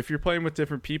boring. But if you're playing with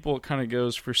different people, it kind of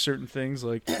goes for certain things.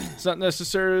 It's not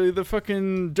necessarily the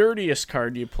fucking dirtiest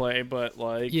card you play, but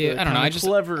I don't know. I just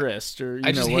cleverest or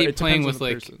I just hate playing with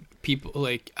people.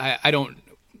 I don't.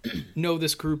 know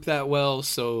this group that well,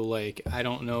 so like I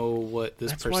don't know what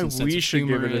this That's why person's we sense of should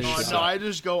humor give it a is. shot. No, I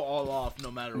just go all off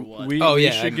no matter what. We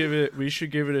should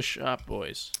give it a shot,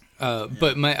 boys.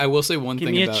 But I will say one Give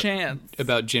thing me about a chance.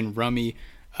 Gin Rummy.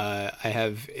 I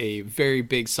have a very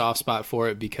big soft spot for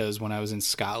it because when I was in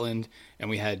Scotland and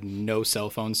we had no cell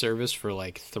phone service for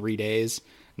like 3 days,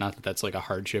 not that that's like a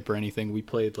hardship or anything, we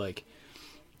played like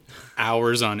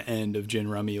hours on end of Gin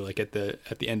Rummy, like at the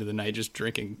end of the night, just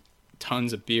drinking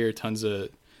tons of beer, tons of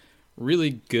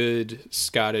really good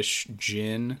Scottish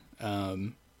gin,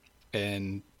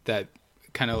 and that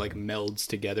kind of like melds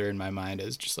together in my mind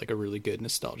as just like a really good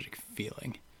nostalgic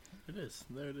feeling. It is.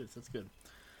 There it is. That's good.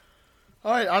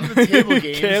 All right, on to the table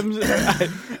games.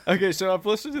 Okay, so I've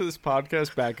listened to this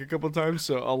podcast back a couple times,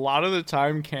 so a lot of the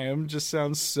time Cam just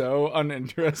sounds so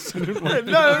uninterested in what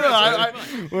No.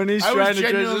 when he's I trying was to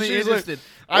genuinely transition. He's like,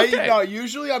 interested. okay.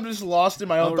 Usually I'm just lost in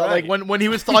my own All thought. right. Like when he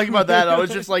was talking about that, I was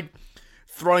just like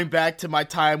throwing back to my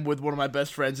time with one of my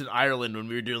best friends in Ireland when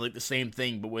we were doing like the same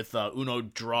thing, but with Uno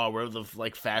Draw, where the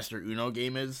like faster Uno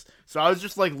game is. So I was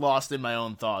just like lost in my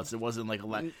own thoughts. It wasn't like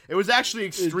it was actually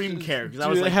extreme care because I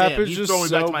was Dude, like, it damn, happens he's just throwing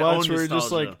so back to my much own where you're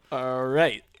just like, nostalgia. all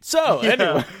right. So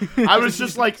anyway, I was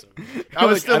just like, I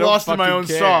was Like, still I don't lost in my fucking own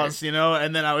care. sauce, you know.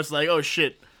 And then I was like, oh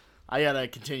shit, I gotta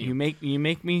continue. you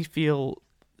make me feel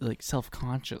like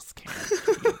self-conscious, Cam.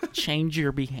 Change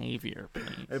your behavior, I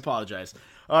please. apologize.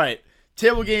 All right.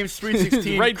 Table Games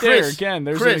 316. Right Chris, there again.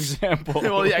 There's Chris. an example.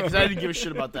 Well, yeah, because I didn't give a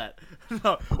shit about that.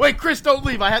 No. Wait, Chris, don't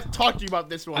leave. I have to talk to you about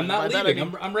this one. I'm not By that, leaving. I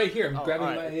mean- I'm right here. I'm grabbing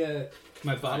all right.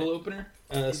 my bottle opener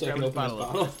so I Grab can the open this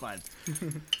bottle. That's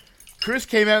fine. Chris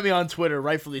came at me on Twitter,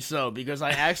 rightfully so, because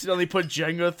I accidentally put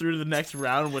Jenga through the next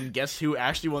round when Guess Who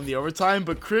actually won the overtime.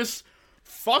 But Chris,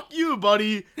 fuck you,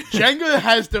 buddy. Jenga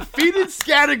has defeated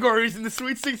categories in the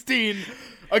Sweet 16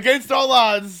 against all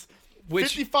odds.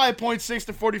 Which 55.6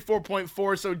 to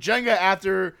 44.4. So Jenga,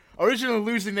 after originally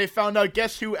losing, they found out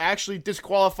Guess Who actually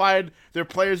disqualified their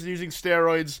players using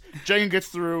steroids. Jenga gets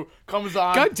through, comes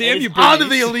on, God damn and you, is on to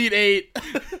Bernice. the Elite Eight.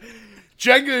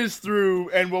 Jenga is through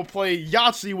and will play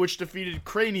Yahtzee, which defeated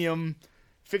Cranium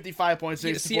 55.6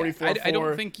 to 44.4. I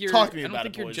don't think you're. Talk to me I don't about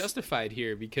think it, you're boys. justified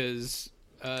here because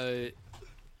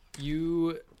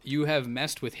you have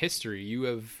messed with history. You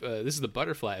have this is the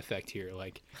butterfly effect here.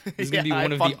 Like this is gonna be Yeah, I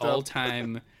one of the fucked up.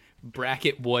 all-time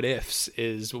bracket what ifs.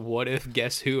 Is what if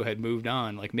Guess Who had moved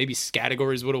on? Like maybe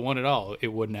Categories would have won it all.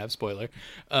 It wouldn't have. Spoiler.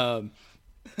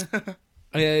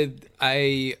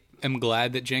 I am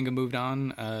glad that Jenga moved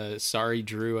on. Sorry,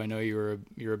 Drew. I know you're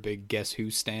a big Guess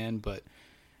Who stan, but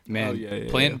man,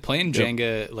 playing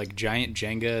Jenga, like giant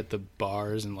Jenga at the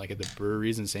bars and like at the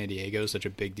breweries in San Diego is such a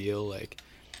big deal. Like,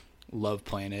 love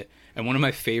playing it. And one of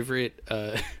my favorite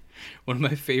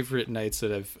nights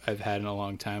that I've had in a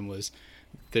long time was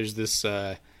there's this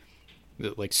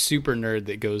like super nerd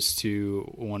that goes to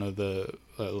one of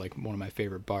one of my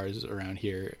favorite bars around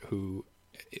here who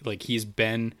like he's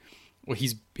been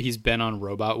on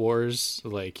Robot Wars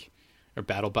or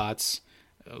BattleBots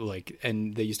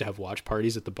and they used to have watch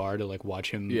parties at the bar to like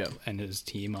watch him and his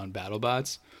team on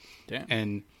BattleBots. Damn.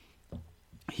 And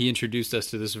he introduced us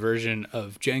to this version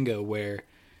of Jenga where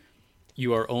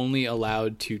you are only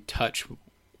allowed to touch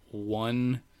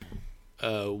one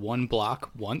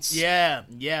block once. Yeah,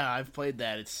 I've played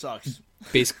that. It sucks.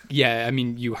 I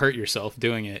mean, you hurt yourself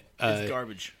doing it. It's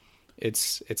garbage.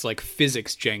 It's like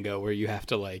physics Jenga where you have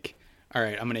to like, all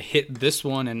right, I'm gonna hit this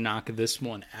one and knock this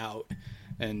one out,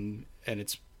 and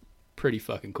it's pretty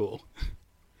fucking cool.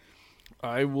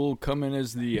 I will come in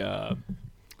as the I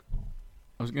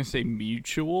was gonna say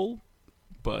mutual,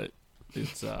 but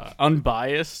it's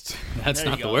unbiased. That's There you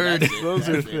not the go. word. That's it. Those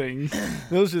are That's it. things.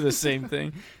 Those are the same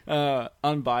thing.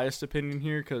 Unbiased opinion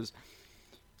here, because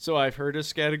so I've heard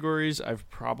of categories. I've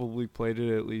probably played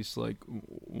it at least like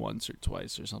once or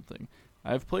twice or something.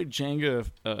 I've played Jenga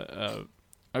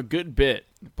a good bit.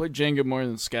 I played Jenga more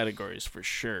than categories for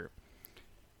sure,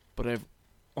 but I've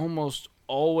almost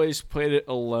always played it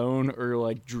alone or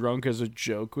like drunk as a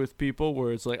joke with people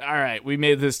where it's like, all right, we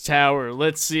made this tower,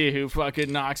 let's see who fucking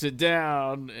knocks it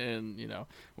down, and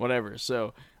whatever.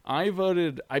 So I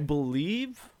voted, I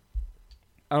believe,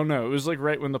 I don't know, it was like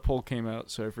right when the poll came out,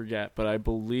 so I forget, but I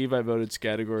believe I voted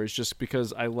Categories just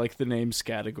because I like the name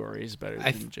Categories better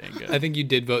than Jenga. I think you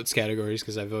did vote Categories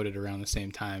because I voted around the same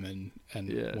time, and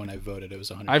Yeah. when I voted, it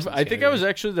was 100%. I think I was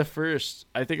actually the first.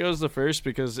 I think I was the first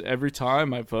because every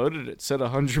time I voted, it said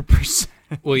 100%.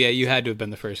 Well, yeah, you had to have been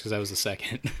the first because I was the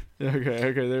second.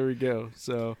 Okay, there we go.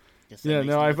 So guess that Yeah, makes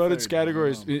no, me I the voted third.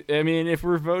 categories. Wow. I mean, if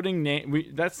we're voting name,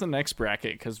 that's the next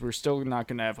bracket because we're still not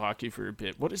going to have hockey for a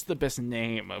bit. What is the best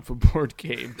name of a board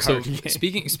game? So Card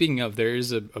game? speaking of, there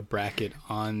is a bracket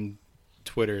on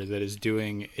Twitter that is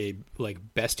doing a like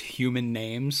best human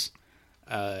names,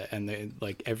 and they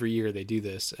like every year they do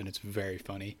this, and it's very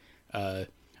funny.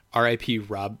 R.I.P.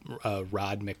 Rod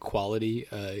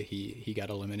McQuality. He got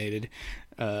eliminated.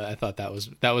 I thought that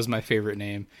was my favorite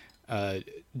name.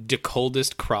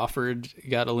 DeColdest Crawford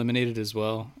got eliminated as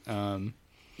well.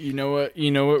 You know what?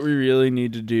 You know what we really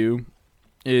need to do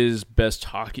is best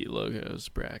hockey logos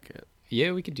bracket.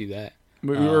 Yeah, we could do that.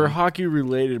 Or hockey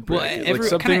related bracket, like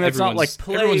something kinda that's not like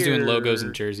player. everyone's doing logos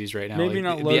and jerseys right now. Maybe like,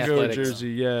 not the logo Athletics. jersey.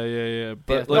 Yeah.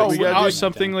 But No, like, we gotta do I-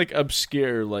 something like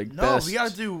obscure, like No, best. we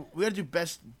gotta do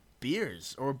best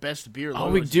beers or best beer.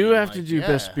 Oh, we logos do even, have to like, do yeah.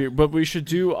 best beer, but we should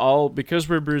do all because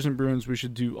we're Brews and Bruins. We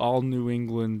should do all New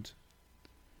England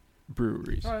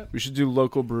breweries. All right. We should do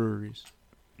local breweries.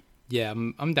 Yeah,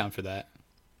 I'm down for that.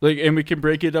 Like, and we can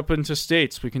break it up into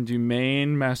states. We can do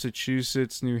Maine,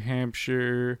 Massachusetts, New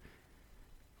Hampshire.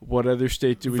 What other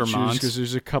state do we choose? Vermont. Because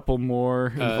there's a couple more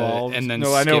involved. and then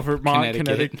no, I know skip Vermont,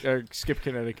 Connecticut. skip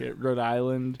Connecticut, Rhode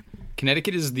Island.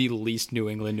 Connecticut is the least New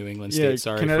England Yeah, state.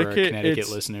 Sorry for our Connecticut, Connecticut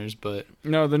it's- listeners, but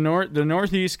No, the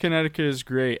Northeast Connecticut is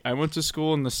great. I went to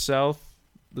school in the South.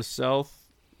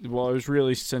 Well, it was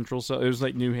really central. So it was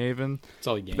like New Haven. it's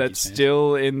all Yankees That's fans.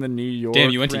 still in the New York. Damn,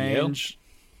 you went to Yale? range.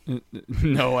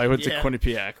 No, I went to Yeah.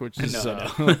 Quinnipiac, which is No,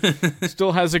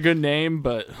 still has a good name,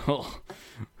 but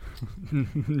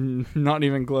not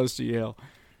even close to Yale.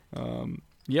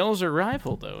 Yale's a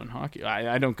rival though in hockey.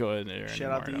 I don't go in there Shout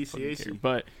anymore. out to I don't fucking ECAC. care.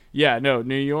 But yeah, no,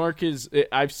 New York is.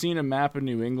 I've seen a map of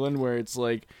New England where it's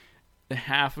like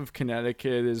half of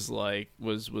Connecticut is like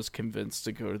was convinced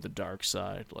to go to the dark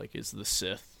side, like is the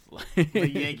Sith. The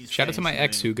Yankees shout out to fans my in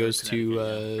ex who goes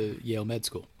Connecticut, to Yale Med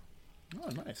School. yeah.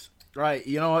 Oh, nice. Right,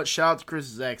 you know what? Shout out to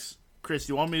Chris's ex. Chris,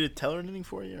 you want me to tell her anything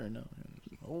for you or no?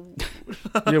 Oh.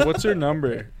 Yeah, what's her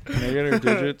number? Can I get her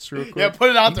digits real quick? Yeah, put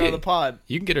it out there on Okay. the pod.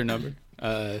 You can get her number.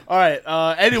 All right.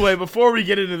 Anyway, before we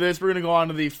get into this, we're gonna go on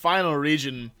to the final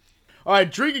region. All right,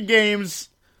 drinking games,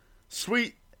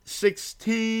 Sweet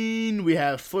 16. We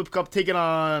have Flip Cup taking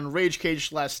on Rage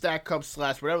Cage / Stack Cup /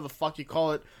 whatever the fuck you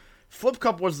call it. Flip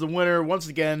Cup was the winner once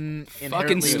again. Fucking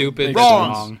inherently stupid. Wrong.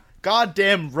 That's wrong.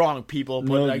 Goddamn wrong, people.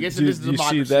 But I guess it is you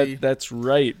democracy. see that's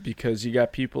right because you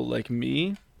got people like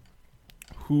me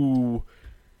who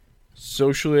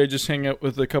socially I just hang out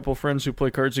with a couple friends who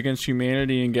play Cards Against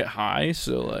Humanity and get high,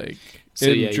 so like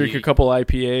and yeah, drink you- a couple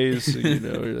IPAs, you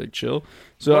know, like chill.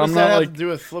 So What I'm does not that like have to do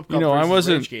with Flip Cup? you know, I versus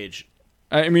wasn't- Rage Cage?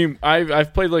 I mean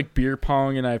I've played like beer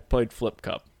pong and I've played flip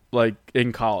cup like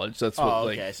in college. That's what Oh,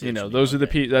 like okay, I see you what know you mean, those are the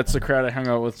okay. that's the crowd I hung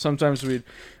out with. Sometimes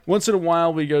once in a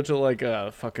while we go to like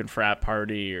a fucking frat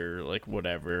party or like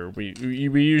whatever. We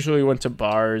usually went to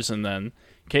bars and then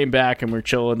came back and we're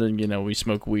chilling and you know we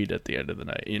smoke weed at the end of the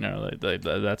night. You know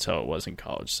that's how it was in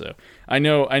college. So I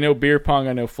know beer pong.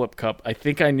 I know flip cup. I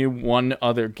think I knew one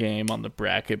other game on the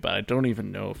bracket, but I don't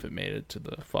even know if it made it to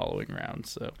the following round.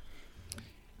 So.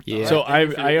 Yeah. So Thank you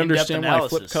for the I in-depth understand why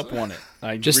Flip analysis. Cup won it.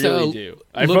 I Just, really do.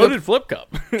 I look voted up- Flip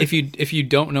Cup. if you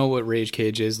don't know what Rage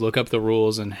Cage is, look up the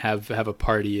rules and have a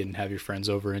party and have your friends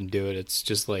over and do it. It's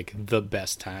just like the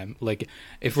best time. Like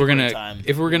if we're great gonna time.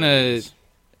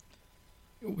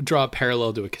 draw a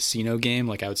parallel to a casino game,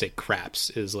 like I would say craps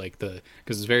is like because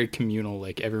it's very communal.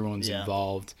 Like everyone's Yeah.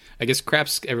 involved. I guess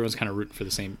craps everyone's kind of rooting for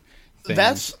the same thing.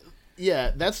 That's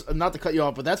not to cut you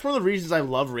off, but that's one of the reasons I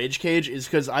love Rage Cage is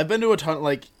because I've been to a ton,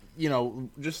 like, you know,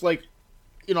 just like,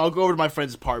 you know, I'll go over to my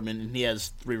friend's apartment and he has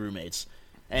 3 roommates,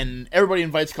 and everybody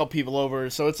invites a couple people over,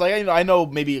 so it's like, you know, I know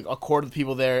maybe a quarter of the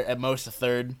people there, at most a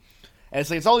third, and it's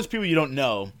like it's all these people you don't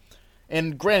know,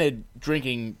 and granted,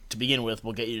 drinking to begin with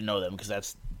will get you to know them because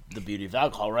that's the beauty of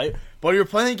alcohol, right? But when you're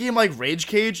playing a game like Rage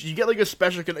Cage, you get like a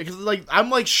special because like I'm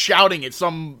like shouting at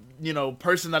some, you know,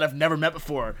 person that I've never met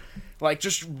before, like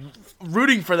just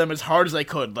rooting for them as hard as I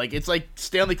could. Like it's like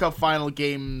Stanley Cup Final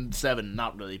Game 7,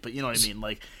 not really, but you know what I mean.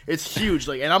 Like it's huge.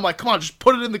 Like, and I'm like, come on, just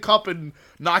put it in the cup and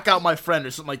knock out my friend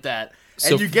or something like that. And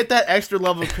So- you get that extra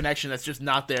level of connection that's just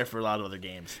not there for a lot of other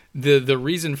games. The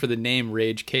reason for the name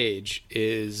Rage Cage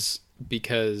is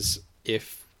because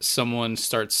if someone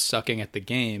starts sucking at the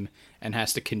game and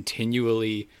has to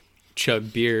continually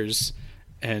chug beers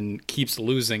and keeps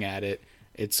losing at it,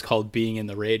 it's called being in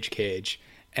the rage cage.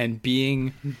 And being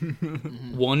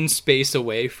one space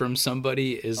away from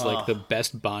somebody is like the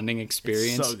best bonding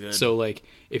experience. so good. So like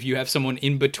if you have someone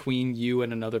in between you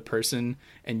and another person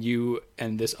and you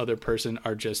and this other person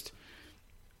are just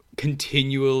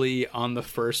continually on the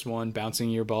first one, bouncing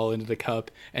your ball into the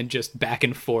cup and just back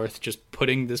and forth, just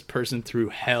putting this person through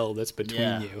hell that's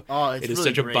between you. Oh, it's it is really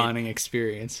such a great. bonding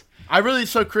experience.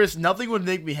 So Chris, nothing would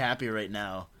make me happy right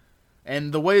now.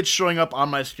 And the way it's showing up on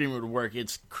my screen would work.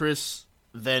 It's Chris,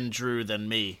 then Drew, then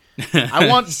me. I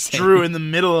want Drew in the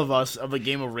middle of us of a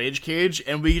game of Rage Cage,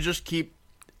 and we can just keep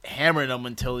hammering him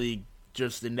until he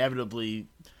just inevitably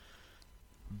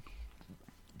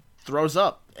throws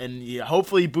up. And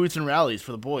hopefully boots and rallies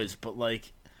for the boys. But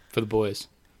For the boys.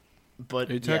 Are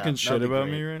you talking shit about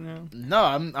me right now?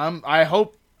 No, I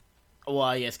hope. Well,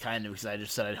 I guess kind of, because I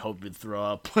just said I'd hope you'd throw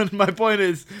up. But my point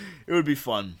is, it would be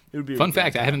fun. It would be Fun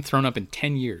fact: I haven't thrown up in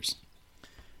 10 years.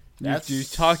 You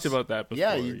talked about that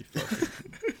before. Yeah,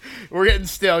 we're getting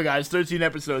stale, guys. 13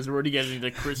 episodes. We're already getting to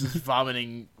Chris's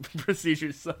vomiting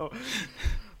procedure. So,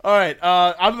 all right,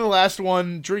 on to the last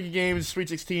one. Drinking games, Sweet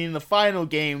 16. The final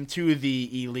game to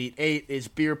the Elite Eight is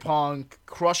beer pong,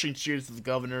 crushing Cheers to the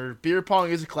Governor. Beer pong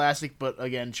is a classic, but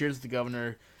again, Cheers to the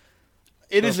Governor.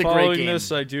 It is a great game. Following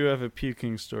this, I do have a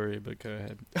puking story, but go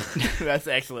ahead. That's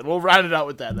excellent. We'll round it out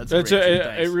with that.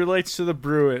 It relates to the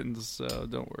Bruins, so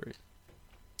don't worry.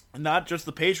 Not just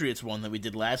the Patriots one that we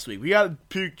did last week. We got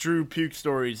Drew puke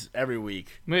stories every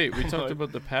week. Wait, we talked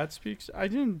about the Pats pukes? I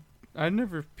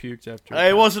never puked after.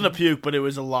 It wasn't a puke, but it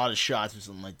was a lot of shots or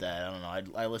something like that. I don't know.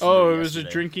 I listened. Oh, to it was yesterday.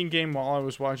 a drinking game while I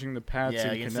was watching the Pats in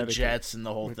against Connecticut, the Jets and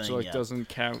the whole which thing. doesn't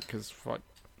count because fuck.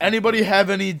 Anybody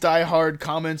have any diehard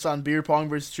comments on beer pong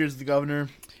versus Cheers to the Governor?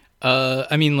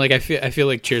 I mean, I feel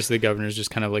like Cheers to the Governor is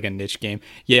just kind of like a niche game.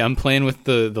 Yeah, I'm playing with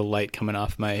the light coming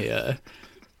off my.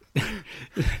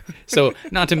 So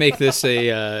not to make this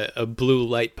a blue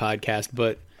light podcast,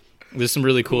 but there's some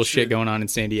really cool shit going on in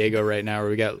San Diego right now,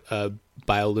 where we got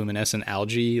bioluminescent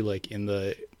algae in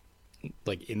the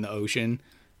ocean,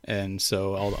 and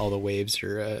so all the waves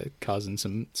are causing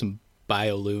some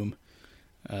biolume.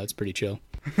 It's pretty chill.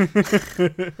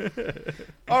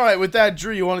 All right, with that,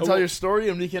 Drew, you want to tell your story,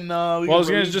 and we can. I was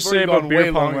going to just say about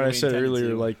beer pong what I said earlier.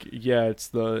 To. It's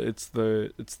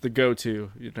the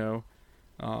go-to,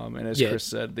 and as Chris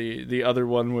said, the other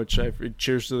one, which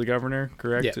Cheers to the Governor,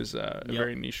 correct, is a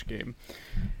very niche game.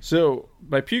 So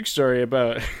my puke story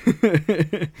about.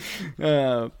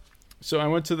 So I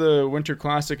went to the Winter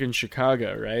Classic in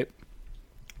Chicago, right?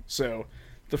 So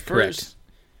the first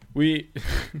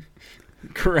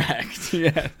Correct.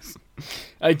 Yes,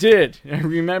 I did. I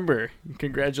remember.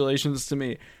 Congratulations to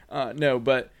me. No,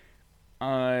 but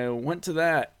I went to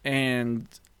that, and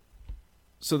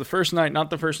so the first night,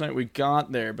 not the first night we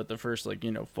got there, but the first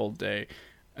full day.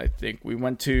 I think we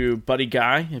went to Buddy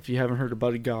Guy. If you haven't heard of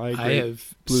Buddy Guy, I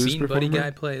have seen Buddy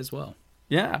Guy play as well.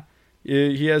 Yeah.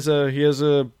 He has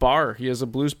a bar. He has a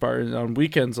blues bar, and on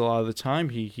weekends a lot of the time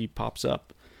he pops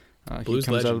up. Blues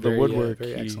he comes legend, out of the woodwork.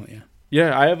 Very excellent. Yeah.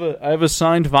 Yeah, I have a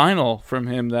signed vinyl from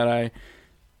him that I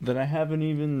haven't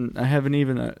even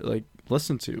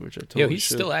listened to, which I totally he's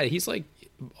should. still at it. He's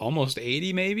almost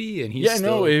 80 maybe, and he's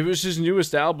it was his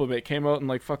newest album. It came out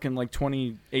in fucking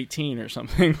 2018 or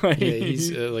something. He's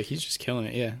just killing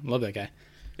it. Yeah, love that guy.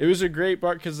 It was a great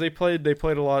bar because they played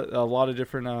a lot of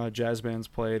different jazz bands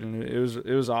played, and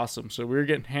it was awesome. So we were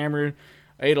getting hammered.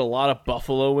 I ate a lot of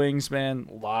buffalo wings, man.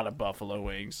 A lot of buffalo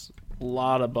wings.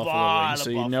 So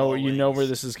you know where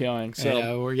this is going. So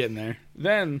yeah, we're getting there.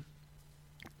 Then,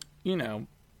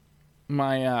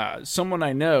 my someone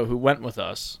I know who went with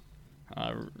us,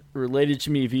 related to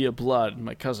me via blood,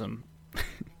 my cousin.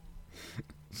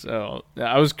 So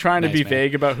I was trying to be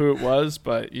vague about who it was,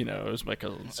 but it was my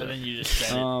cousin. So and then you just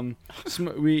said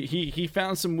it. He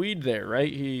found some weed there,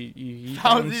 right? He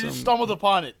just stumbled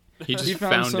upon it. He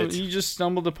found it. He just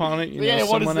stumbled upon it.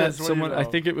 What is this? I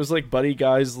think it was Buddy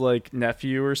Guy's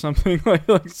nephew or something,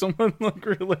 like someone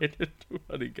related to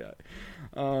Buddy Guy.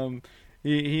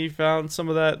 He found some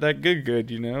of that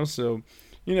good. So,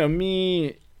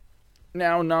 me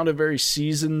now not a very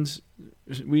seasoned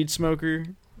weed smoker.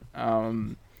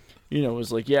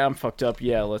 Was yeah, I'm fucked up.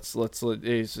 Yeah, let's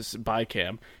it's just buy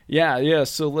cam. Yeah.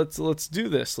 So let's do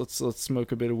this. Let's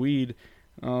smoke a bit of weed.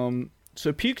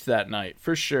 So puked that night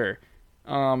for sure,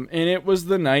 and it was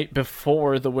the night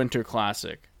before the Winter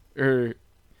Classic, or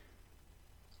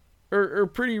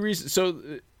pretty recent. So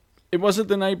it wasn't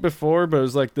the night before, but it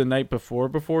was the night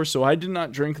before. So I did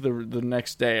not drink the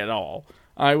next day at all.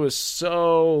 I was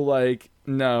so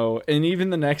no, and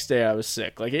even the next day I was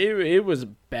sick. It was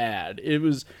bad. It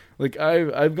was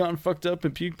I've gotten fucked up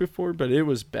and puked before, but it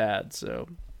was bad. So.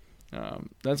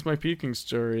 That's my puking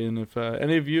story, and if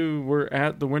any of you were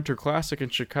at the Winter Classic in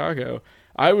Chicago,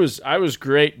 I was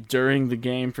great during the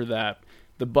game for that.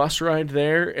 The bus ride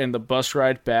there and the bus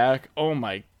ride back, oh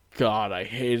my God, I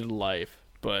hated life.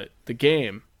 But the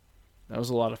game, that was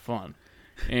a lot of fun.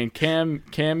 And Cam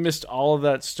missed all of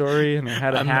that story, and it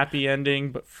had a happy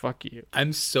ending. But fuck you.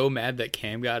 I'm so mad that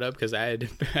Cam got up because I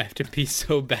had to pee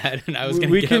so bad, and I was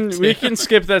gonna. We can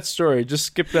skip that story. Just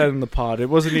skip that in the pod. It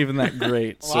wasn't even that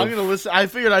great. Well, so I'm gonna listen. I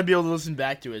figured I'd be able to listen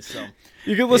back to it. So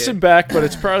you can listen back, but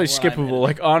it's probably skippable.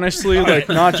 Like honestly, like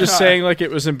not just saying like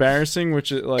it was embarrassing,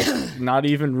 which it like not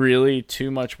even really too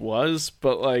much was,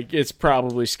 but like it's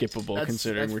probably skippable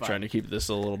considering we're trying to keep this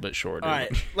a little bit shorter. All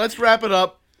right, let's wrap it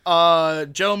up.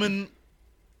 Gentlemen,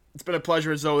 it's been a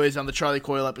pleasure as always on the Charlie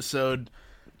Coyle episode.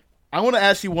 I want to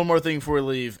ask you one more thing before we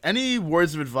leave. Any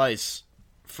words of advice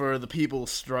for the people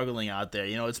struggling out there?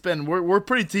 You know, we're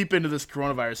pretty deep into this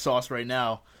coronavirus sauce right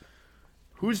now.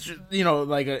 Who's,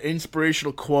 like an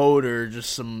inspirational quote or just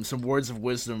some words of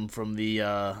wisdom from the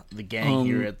gang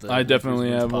here at the. I definitely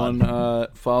have one.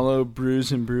 Follow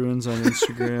Brews and Bruins on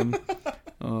Instagram.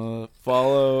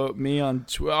 Follow me on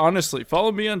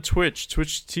follow me on Twitch,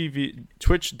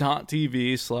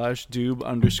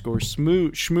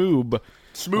 twitch.tv/doob_schmoob.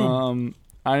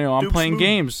 I know I'm playing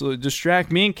games. So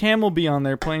distract me and Cam will be on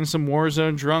there playing some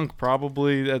Warzone drunk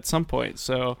probably at some point.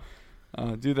 So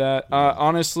do that.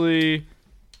 Honestly,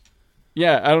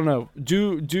 yeah, I don't know.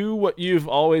 Do what you've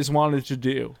always wanted to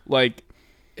do. Like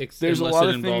there's a lot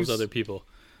of involves things. Other people.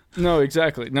 No,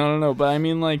 exactly. No. But I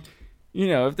mean, like.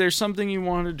 If there's something you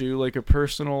want to do, like a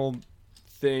personal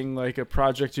thing, like a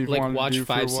project you want to do watch for a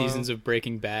 5 while, seasons of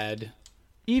Breaking Bad.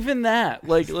 Even that,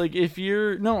 like if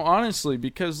you're honestly,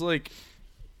 because like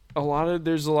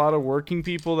there's a lot of working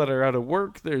people that are out of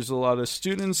work. There's a lot of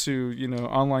students who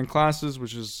online classes,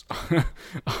 which is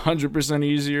 100%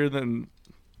 easier than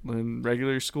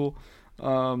regular school.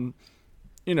 Do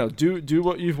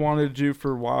what you've wanted to do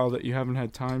for a while that you haven't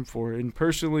had time for. And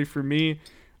personally, for me,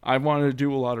 I wanted to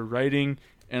do a lot of writing,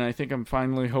 and I think I'm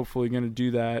finally, hopefully, going to do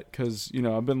that because,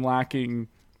 I've been lacking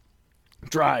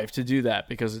drive to do that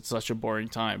because it's such a boring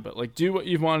time. But, like, do what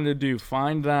you've wanted to do.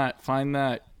 Find that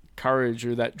courage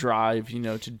or that drive,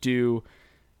 to do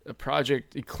a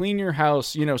project. Clean your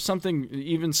house, something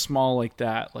even small like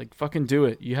that. Like, fucking do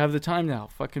it. You have the time now.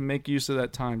 Fucking make use of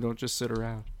that time. Don't just sit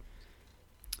around.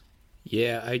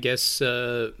 Yeah, I guess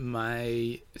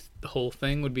my whole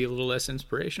thing would be a little less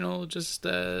inspirational. Just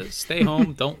stay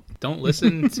home. Don't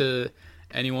listen to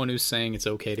anyone who's saying it's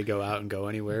okay to go out and go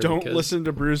anywhere. Don't listen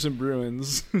to Brews and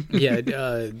Bruins. Yeah,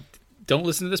 don't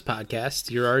listen to this podcast.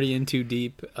 You're already in too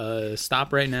deep.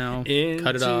 Stop right now.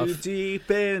 Cut it off. Too deep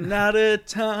and out of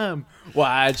time.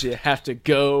 Why'd you have to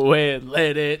go and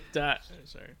let it die?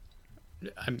 Sorry.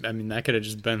 I mean, that could have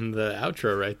just been the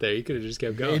outro right there. You could have just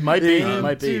kept going. It might be.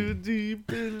 Too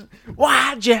deep in...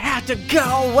 Why'd you have to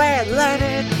go and let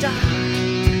it die?